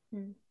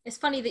 It's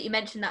funny that you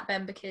mentioned that,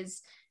 Ben,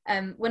 because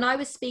when I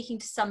was speaking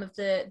to some of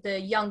the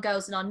young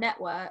girls in our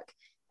network,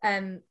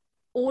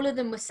 all of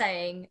them were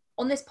saying,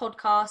 on this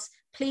podcast,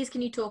 please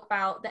can you talk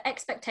about the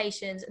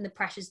expectations and the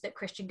pressures that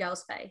Christian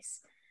girls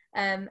face?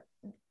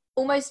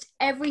 Almost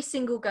every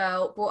single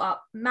girl brought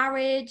up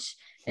marriage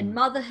and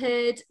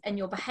motherhood and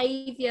your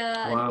behaviour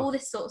and all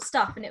this sort of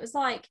stuff. And it was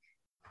like,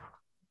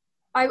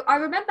 I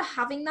remember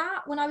having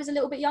that when I was a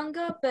little bit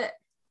younger, but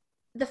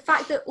the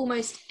fact that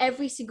almost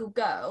every single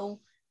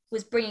girl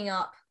was bringing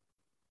up,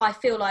 I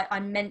feel like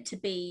I'm meant to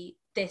be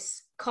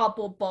this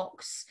cardboard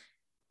box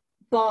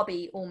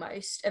Barbie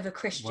almost of a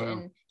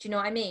Christian. Do you know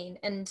what I mean?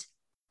 And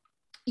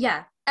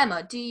yeah,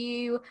 Emma, did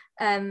you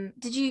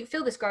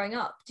feel this growing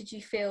up? Did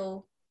you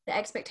feel the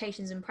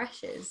expectations and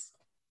pressures?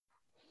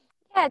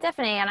 Yeah,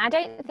 definitely. And I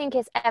don't think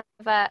it's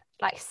ever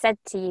said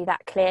to you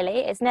that clearly.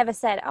 It's never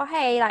said, oh,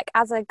 hey,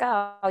 as a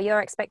girl,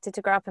 you're expected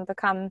to grow up and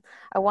become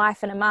a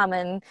wife and a mum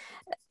and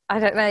I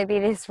don't know, be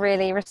this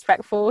really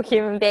respectful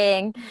human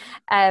being.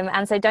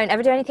 And so don't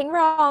ever do anything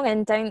wrong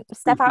and don't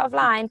step out of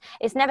line.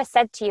 It's never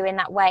said to you in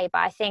that way. But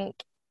I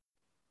think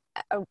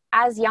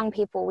as young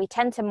people, we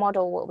tend to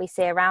model what we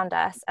see around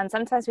us. And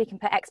sometimes we can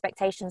put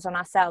expectations on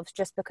ourselves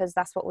just because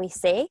that's what we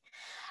see.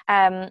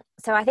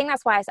 So I think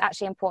that's why it's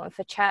actually important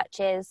for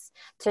churches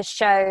to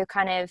show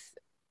kind of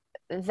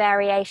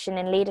variation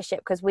in leadership,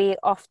 because we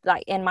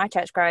in my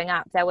church growing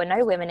up, there were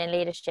no women in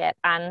leadership,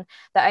 and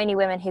the only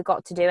women who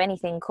got to do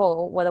anything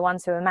cool were the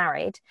ones who were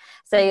married.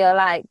 So you're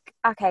like,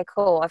 okay,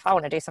 cool, if I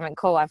want to do something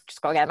cool, I've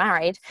just got to get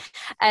married,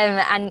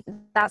 and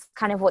that's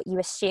kind of what you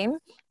assume.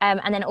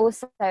 And then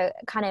also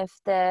kind of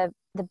the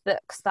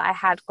books that I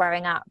had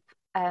growing up,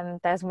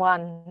 there's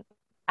one,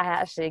 I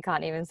actually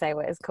can't even say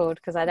what it's called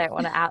because I don't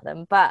want to out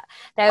them, but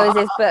there was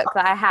this book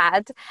that I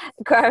had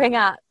growing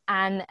up,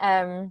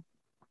 and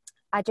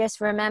I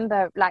just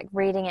remember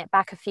reading it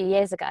back a few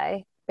years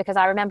ago, because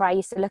I remember I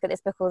used to look at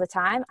this book all the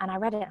time, and I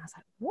read it and I was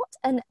like, what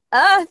on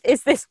earth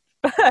is this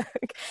book?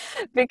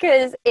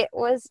 Because it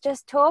was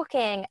just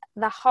talking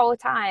the whole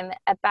time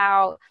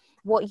about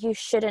what you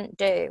shouldn't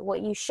do,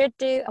 what you should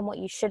do and what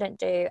you shouldn't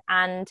do,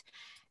 and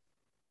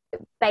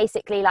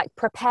basically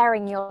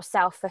preparing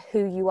yourself for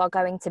who you are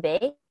going to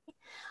be,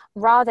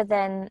 rather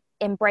than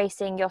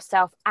embracing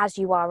yourself as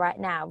you are right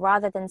now,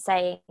 rather than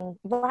saying,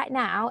 right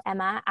now,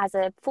 Emma, as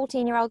a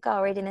 14-year-old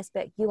girl reading this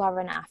book, you are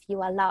enough,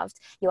 you are loved,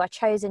 you are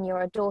chosen,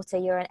 you're a daughter,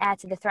 you're an heir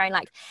to the throne,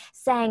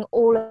 saying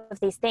all of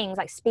these things,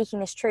 speaking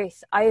this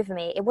truth over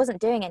me. It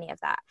wasn't doing any of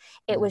that.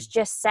 It was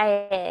just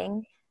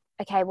saying,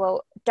 okay,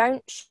 well,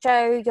 don't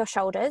show your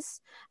shoulders,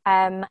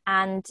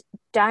 and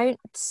don't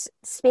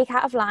speak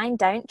out of line,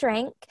 don't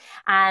drink,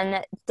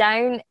 and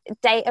don't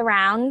date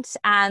around,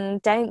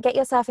 and don't get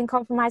yourself in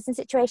compromising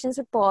situations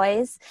with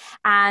boys,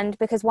 and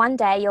because one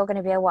day you're going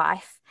to be a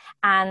wife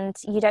and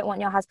you don't want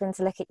your husband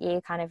to look at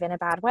you kind of in a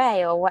bad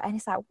way or what. And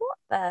it's like, what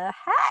the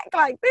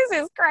heck? This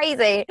is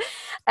crazy.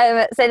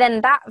 So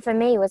then that for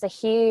me was a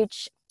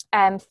huge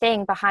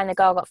thing behind the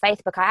Girl Got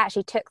Faith book. I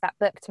actually took that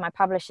book to my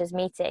publisher's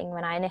meeting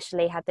when I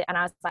initially had it, and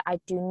I was like, I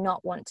do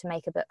not want to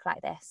make a book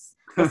like this.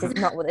 This is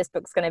not what this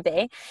book's going to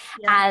be.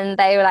 Yeah. And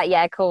they were like,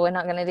 yeah, cool, we're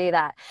not going to do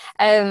that.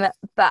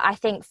 But I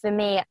think for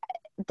me,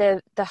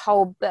 the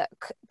whole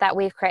book that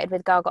we've created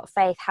with Girl Got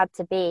Faith had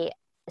to be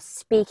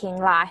speaking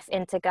life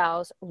into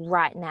girls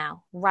right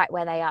now, right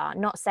where they are,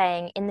 not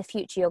saying in the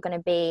future you're going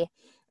to be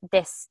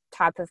this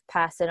type of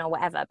person or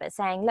whatever, but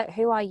saying, look,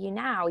 who are you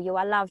now? You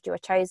are loved, you are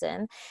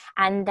chosen,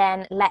 and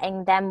then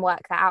letting them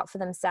work that out for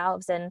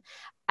themselves. And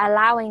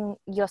allowing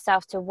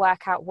yourself to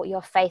work out what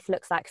your faith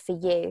looks like for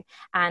you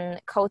and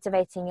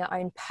cultivating your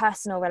own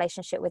personal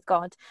relationship with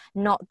God,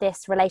 not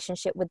this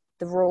relationship with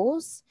the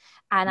rules.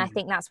 And I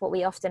think that's what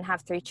we often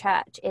have through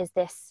church is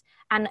this,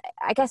 and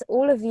I guess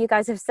all of you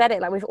guys have said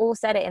it, like we've all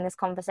said it in this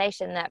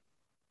conversation, that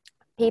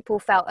people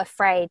felt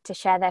afraid to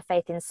share their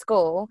faith in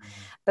school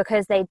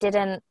because they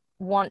didn't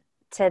want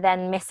to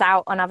then miss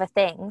out on other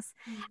things.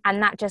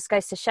 And that just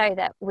goes to show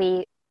that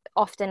we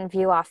often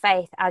view our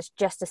faith as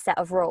just a set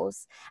of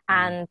rules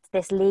and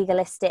this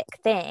legalistic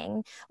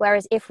thing,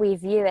 whereas if we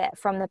view it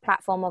from the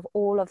platform of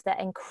all of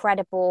the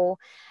incredible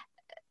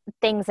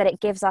things that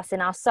it gives us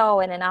in our soul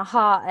and in our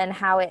heart, and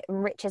how it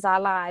enriches our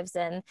lives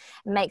and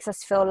makes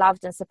us feel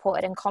loved and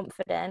supported and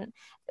confident,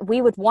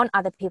 we would want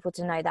other people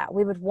to know that.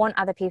 We would want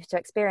other people to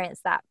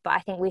experience that. But I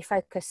think we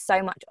focus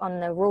so much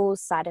on the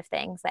rules side of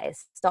things that it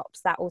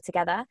stops that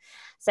altogether.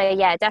 So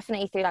yeah,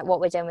 definitely through like what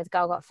we're doing with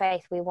Girl Got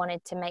Faith, we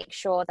wanted to make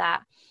sure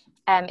that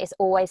it's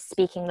always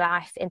speaking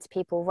life into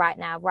people right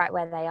now, right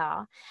where they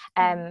are,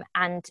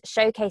 and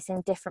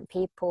showcasing different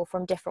people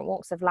from different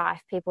walks of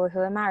life, people who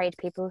are married,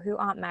 people who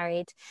aren't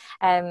married,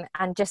 and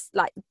just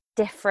like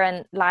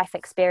different life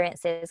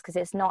experiences, because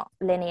it's not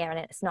linear and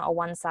it's not a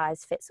one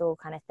size fits all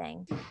kind of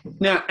thing.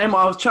 Now, Emma,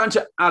 I was chatting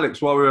to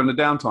Alex while we were on the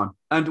downtime,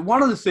 and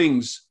one of the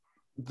things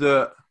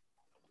that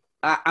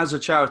as a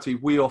charity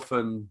we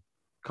often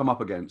come up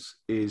against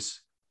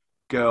is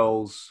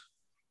girls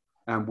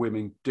and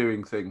women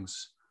doing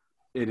things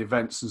in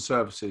events and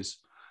services.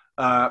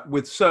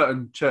 With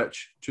certain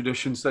church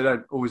traditions, they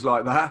don't always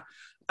like that.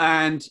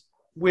 And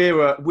we're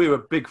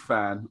a big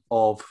fan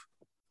of,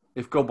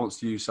 if God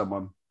wants to use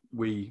someone,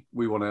 we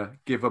want to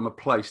give them a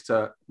place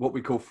to what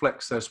we call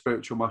flex their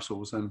spiritual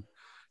muscles. And,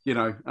 you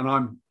know,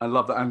 and I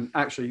love that. And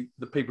actually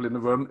the people in the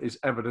room is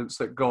evidence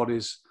that God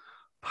is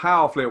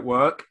powerfully at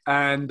work.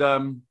 And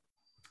I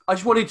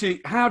just wanted to,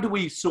 how do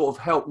we sort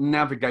of help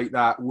navigate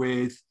that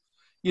with,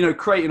 you know,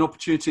 creating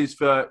opportunities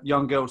for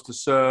young girls to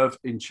serve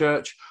in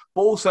church,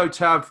 but also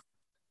to have,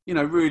 you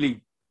know,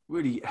 really,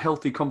 really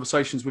healthy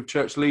conversations with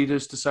church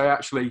leaders to say,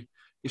 actually,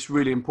 it's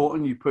really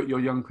important you put your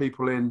young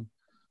people in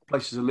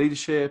places of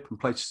leadership and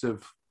places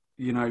of,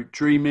 you know,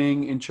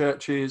 dreaming in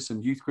churches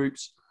and youth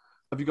groups.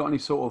 Have you got any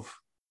sort of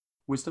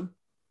wisdom?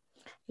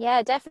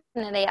 Yeah,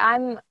 definitely.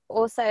 I'm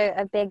also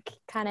a big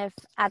kind of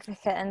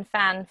advocate and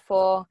fan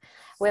for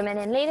women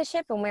in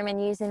leadership and women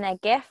using their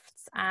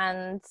gifts,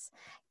 and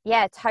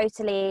yeah,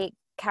 totally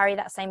carry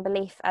that same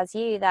belief as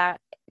you,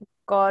 that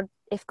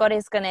if God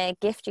is going to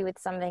gift you with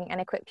something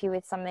and equip you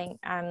with something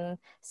and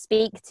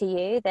speak to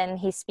you, then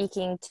he's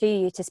speaking to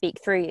you to speak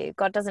through you.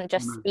 God doesn't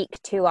just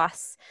speak to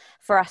us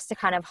for us to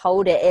kind of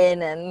hold it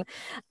in and,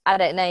 I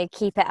don't know,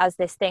 keep it as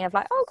this thing of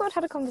like, oh, God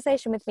had a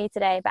conversation with me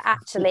today. But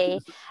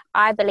actually,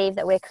 I believe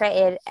that we're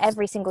created,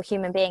 every single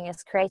human being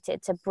is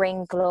created to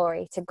bring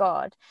glory to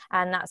God.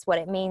 And that's what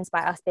it means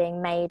by us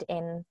being made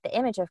in the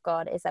image of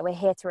God, is that we're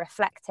here to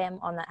reflect him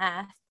on the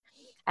earth.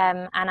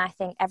 And I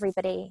think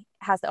everybody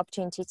has the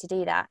opportunity to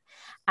do that.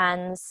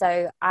 And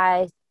so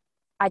I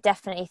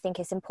definitely think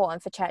it's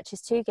important for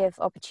churches to give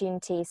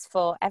opportunities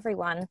for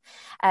everyone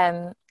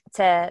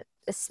to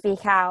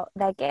speak out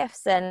their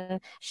gifts and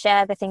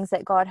share the things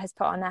that God has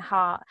put on their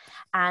heart.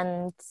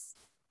 And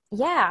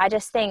yeah, I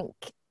just think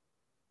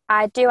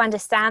I do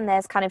understand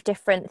there's kind of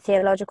different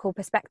theological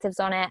perspectives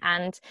on it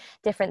and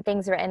different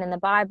things written in the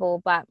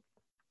Bible, but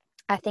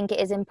I think it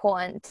is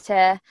important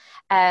to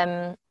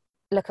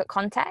look at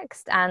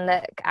context and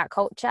look at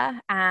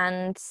culture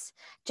and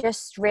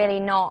just really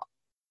not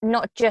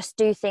just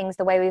do things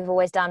the way we've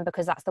always done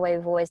because that's the way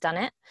we've always done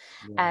it,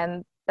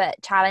 but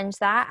challenge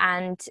that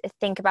and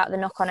think about the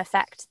knock-on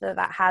effect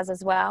that has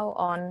as well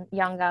on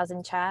young girls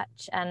in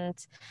church and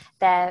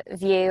their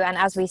view. And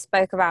as we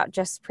spoke about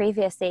just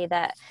previously,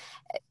 that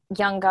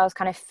young girls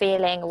kind of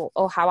feeling,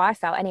 or how I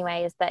felt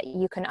anyway, is that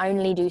you can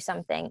only do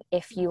something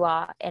if you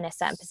are in a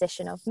certain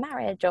position of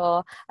marriage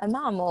or a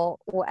mum or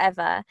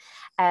whatever.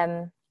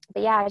 But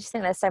yeah, I just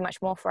think there's so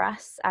much more for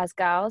us as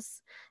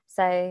girls.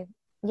 So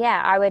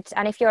yeah, I would,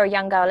 and if you're a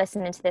young girl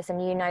listening to this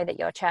and you know that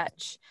your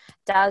church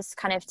does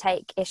kind of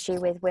take issue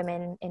with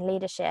women in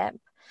leadership,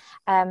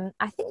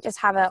 I think just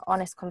have an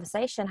honest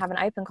conversation, have an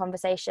open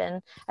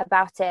conversation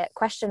about it,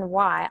 question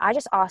why. I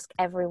just ask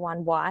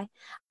everyone why.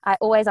 I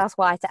always ask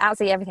why to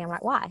absolutely everything. I'm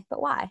like, why?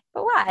 But why?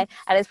 But why?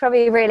 And it's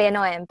probably really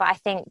annoying, but I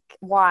think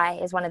why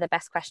is one of the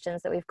best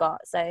questions that we've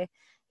got. So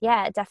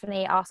yeah,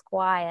 definitely ask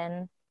why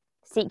and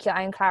seek your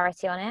own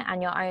clarity on it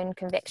and your own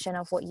conviction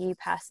of what you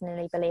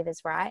personally believe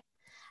is right.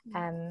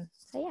 So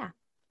yeah,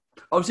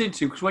 I was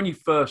into, because when you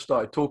first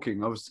started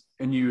talking,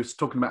 you was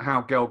talking about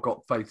how Girl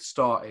Got Faith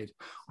started.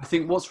 I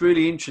think what's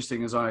really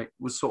interesting, as I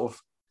was sort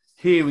of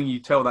hearing you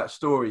tell that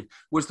story,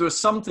 was there are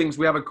some things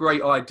we have a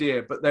great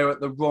idea, but they're at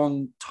the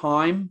wrong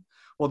time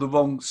or the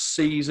wrong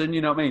season.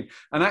 You know what I mean?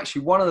 And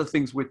actually, one of the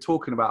things we're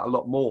talking about a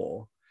lot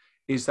more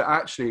is that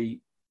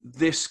actually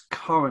this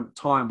current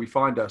time we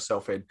find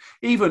ourselves in,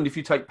 even if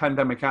you take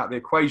pandemic out of the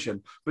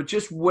equation, but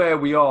just where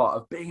we are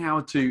of being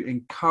able to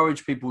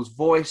encourage people's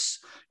voice.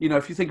 You know,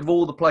 if you think of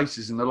all the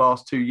places in the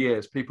last 2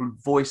 years,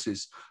 people's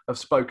voices have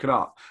spoken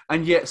up,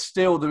 and yet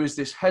still there is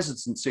this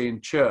hesitancy in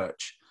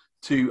church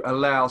to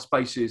allow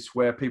spaces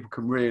where people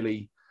can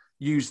really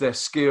use their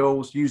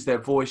skills, use their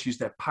voice, use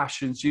their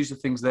passions, use the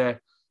things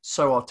they're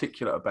so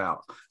articulate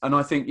about. And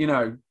I think, you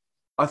know,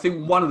 I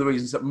think one of the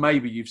reasons that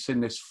maybe you've seen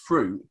this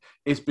fruit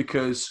is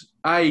because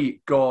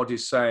God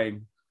is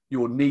saying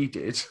you're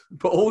needed,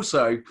 but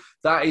also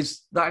that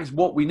is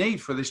what we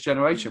need for this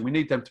generation. We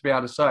need them to be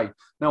able to say,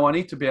 no, I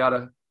need to be able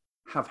to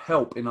have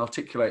help in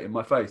articulating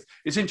my faith.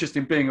 It's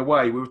interesting being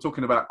away. We were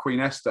talking about Queen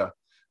Esther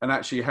and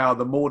actually how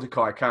the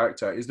Mordecai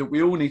character is that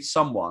we all need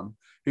someone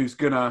who's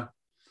gonna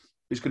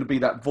be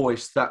that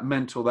voice, that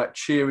mentor, that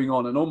cheering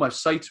on, and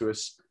almost say to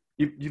us,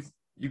 you've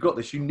got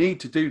this, you need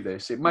to do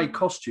this. It may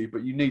cost you,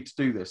 but you need to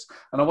do this.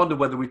 And I wonder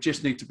whether we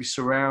just need to be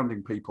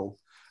surrounding people,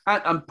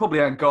 and probably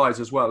and guys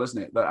as well,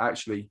 isn't it? That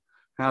actually,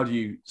 how do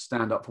you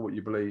stand up for what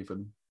you believe?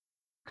 And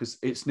because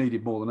it's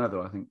needed more than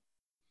ever, I think.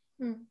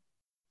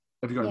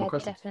 Have you got any more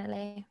questions?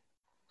 Definitely.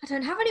 I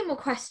don't have any more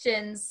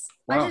questions.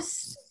 Wow.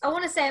 I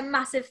want to say a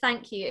massive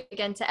thank you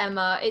again to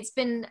Emma. It's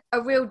been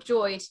a real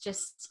joy to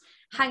just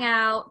hang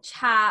out,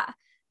 chat,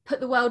 put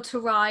the world to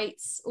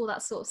rights, all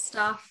that sort of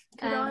stuff.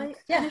 Could I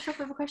finish off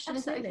with a question?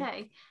 Absolutely. Is that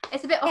okay?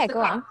 It's a bit off the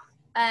go cuff,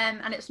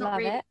 on. and it's not Love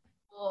really it.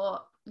 for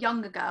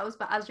younger girls,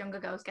 but as younger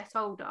girls get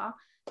older,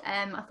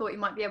 I thought you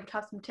might be able to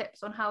have some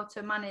tips on how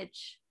to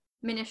manage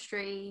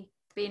ministry,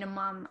 being a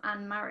mum,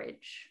 and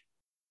marriage.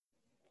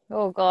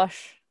 Oh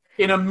gosh.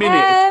 In a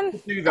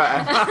minute, do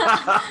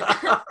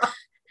that.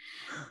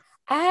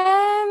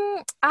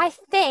 I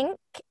think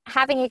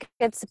having a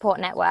good support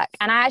network,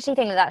 and I actually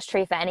think that that's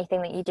true for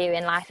anything that you do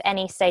in life,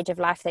 any stage of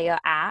life that you're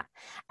at.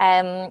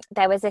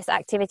 There was this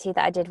activity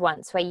that I did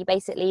once where you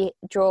basically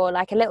draw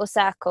like a little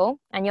circle,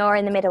 and you're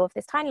in the middle of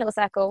this tiny little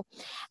circle,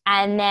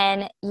 and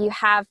then you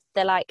have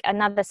the like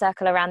another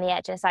circle around the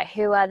edge, and it's like,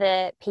 who are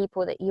the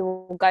people that you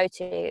will go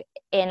to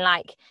in,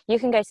 like, you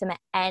can go to them at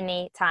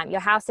any time. Your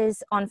house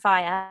is on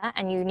fire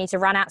and you need to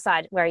run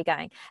outside. Where are you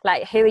going?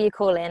 Like, who are you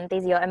calling?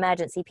 These are your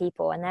emergency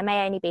people, and there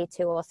may only be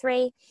 2 or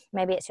 3.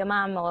 Maybe it's your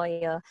mum or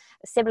your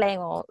sibling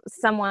or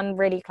someone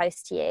really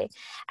close to you.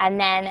 And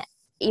then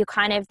you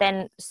kind of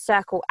then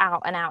circle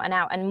out and out and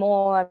out, and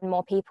more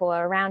people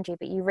are around you,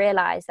 but you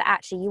realize that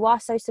actually you are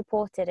so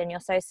supported and you're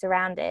so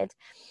surrounded.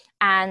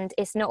 And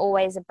it's not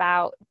always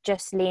about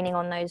just leaning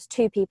on those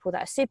 2 people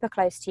that are super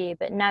close to you,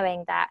 but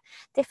knowing that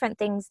different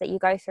things that you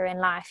go through in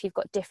life, you've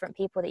got different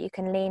people that you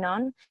can lean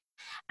on,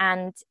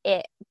 and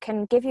it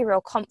can give you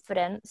real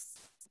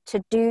confidence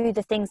to do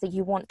the things that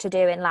you want to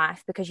do in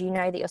life because you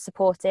know that you're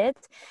supported.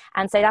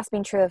 And so that's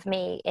been true of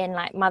me in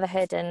like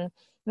motherhood and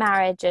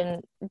marriage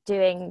and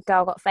doing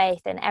Girl Got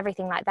Faith and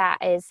everything like that,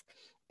 is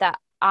that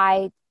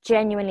I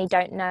genuinely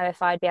don't know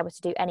if I'd be able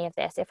to do any of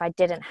this if I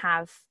didn't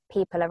have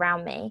people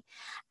around me.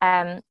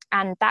 And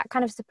that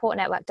kind of support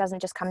network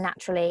doesn't just come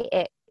naturally.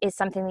 It is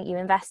something that you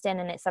invest in,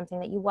 and it's something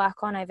that you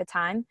work on over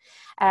time.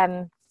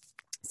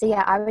 So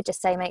yeah, I would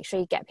just say make sure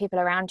you get people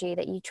around you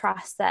that you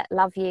trust, that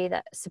love you,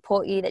 that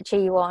support you, that cheer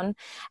you on,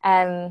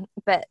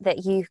 but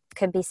that you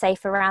can be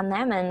safe around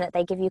them, and that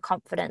they give you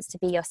confidence to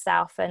be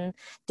yourself and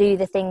do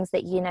the things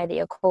that you know that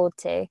you're called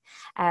to.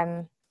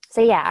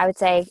 So yeah, I would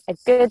say a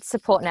good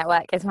support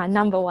network is my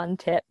number 1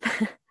 tip.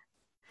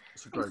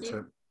 It's a great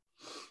tip.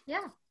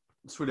 Yeah.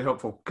 It's really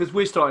helpful because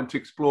we're starting to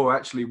explore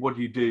actually what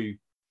do you do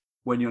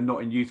when you're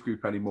not in youth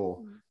group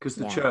anymore, because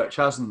the church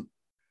hasn't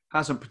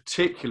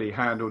particularly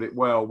handled it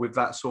well with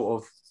that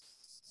sort of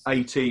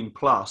 18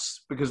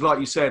 plus, because like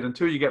you said,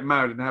 until you get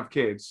married and have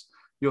kids,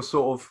 you're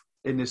sort of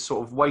in this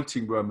sort of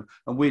waiting room,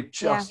 and we're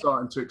just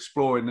starting to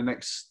explore in the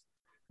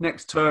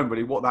next term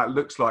really what that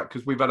looks like,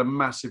 because we've had a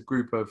massive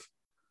group of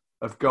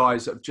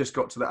guys that have just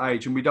got to the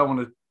age, and we don't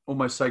want to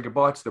almost say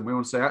goodbye to them. We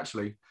want to say,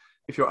 actually,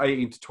 if you're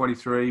 18 to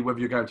 23, whether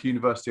you're going to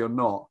university or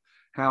not,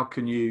 how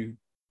can you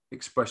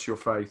express your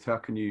faith? How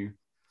can you...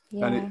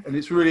 And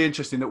it's really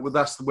interesting that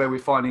that's where we're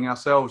finding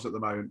ourselves at the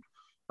moment.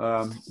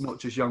 Not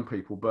just young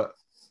people, but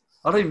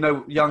I don't even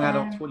know, young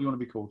adults. What do you want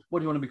to be called? What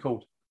do you want to be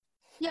called?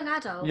 Young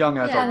adult. Young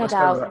adult. Young Let's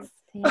go with adults.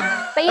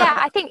 Yeah. But yeah,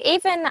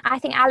 I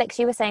think Alex,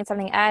 you were saying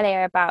something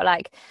earlier about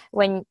like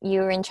when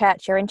you're in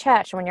church, and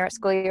when you're at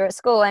school, you're at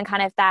school, and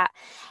kind of that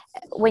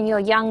when you're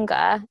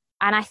younger.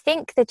 And I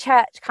think the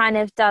church kind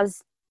of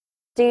does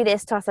do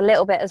this to us a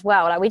little bit as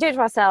well. Like we do it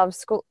to ourselves,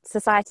 school,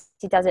 society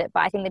does it,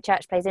 but I think the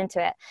church plays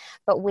into it.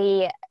 But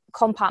we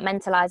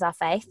compartmentalize our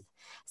faith.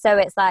 So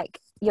it's like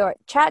you're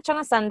at church on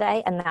a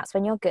Sunday and that's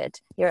when you're good.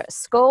 You're at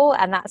school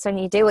and that's when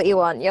you do what you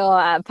want. You're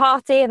at a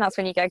party and that's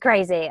when you go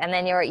crazy. And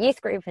then you're at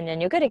youth group and then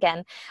you're good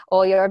again.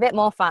 Or you're a bit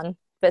more fun,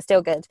 but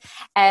still good.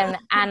 And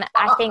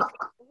I think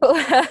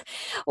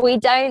we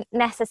don't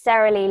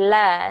necessarily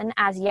learn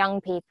as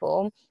young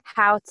people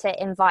how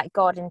to invite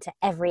God into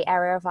every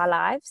area of our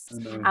lives.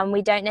 And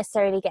we don't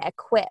necessarily get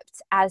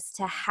equipped as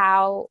to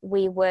how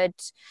we would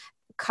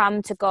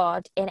come to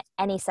God in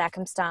any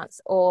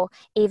circumstance, or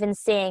even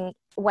seeing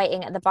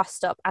waiting at the bus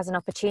stop as an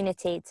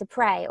opportunity to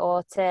pray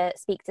or to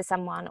speak to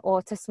someone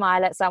or to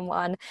smile at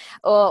someone,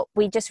 or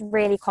we just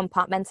really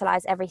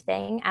compartmentalize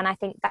everything. And I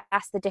think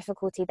that's the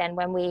difficulty then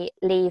when we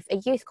leave a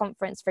youth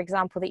conference, for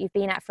example, that you've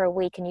been at for a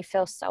week and you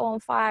feel so on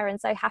fire and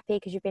so happy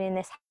because you've been in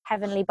this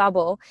heavenly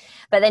bubble,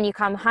 but then you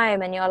come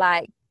home and you're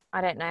like,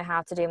 I don't know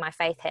how to do my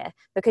faith here,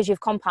 because you've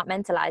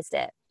compartmentalized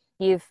it.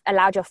 You've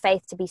allowed your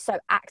faith to be so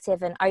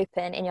active and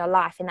open in your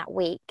life in that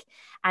week.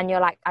 And you're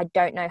like, I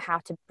don't know how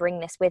to bring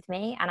this with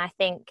me. And I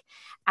think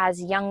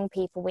as young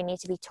people, we need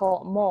to be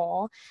taught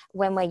more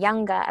when we're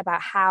younger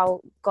about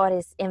how God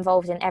is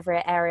involved in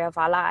every area of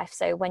our life.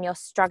 So when you're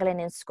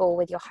struggling in school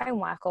with your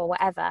homework or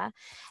whatever,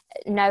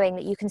 knowing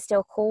that you can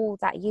still call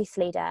that youth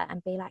leader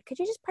and be like, could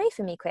you just pray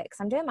for me quick? Because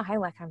I'm doing my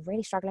homework. I'm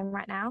really struggling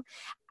right now.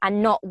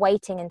 And not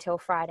waiting until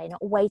Friday,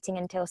 not waiting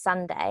until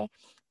Sunday.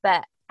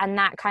 And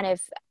that kind of,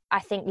 I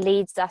think,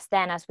 leads us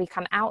then as we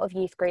come out of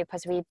youth group,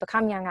 as we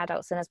become young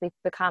adults and as we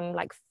become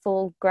like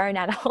full grown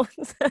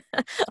adults,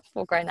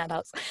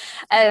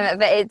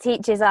 but it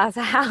teaches us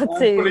how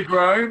to fully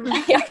grown.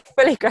 Yeah,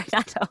 fully grown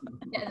adult.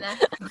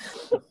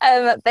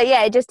 But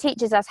yeah, it just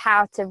teaches us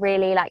how to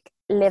really like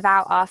live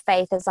out our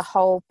faith as a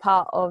whole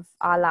part of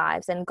our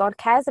lives. And God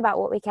cares about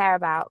what we care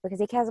about because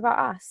he cares about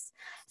us.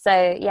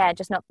 So yeah,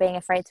 just not being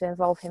afraid to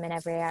involve him in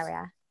every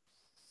area.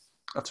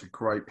 That's a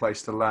great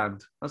place to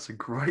land. That's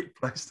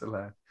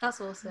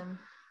awesome.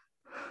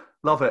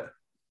 Love it.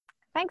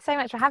 Thanks so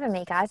much for having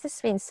me, guys. This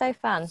has been so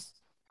fun.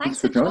 Thanks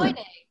for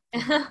joining.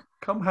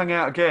 Come hang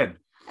out again.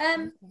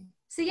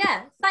 So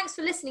yeah, thanks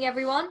for listening,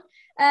 everyone.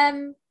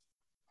 Have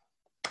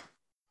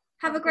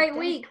a great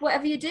week,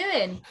 whatever you're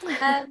doing.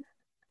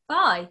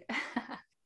 Bye.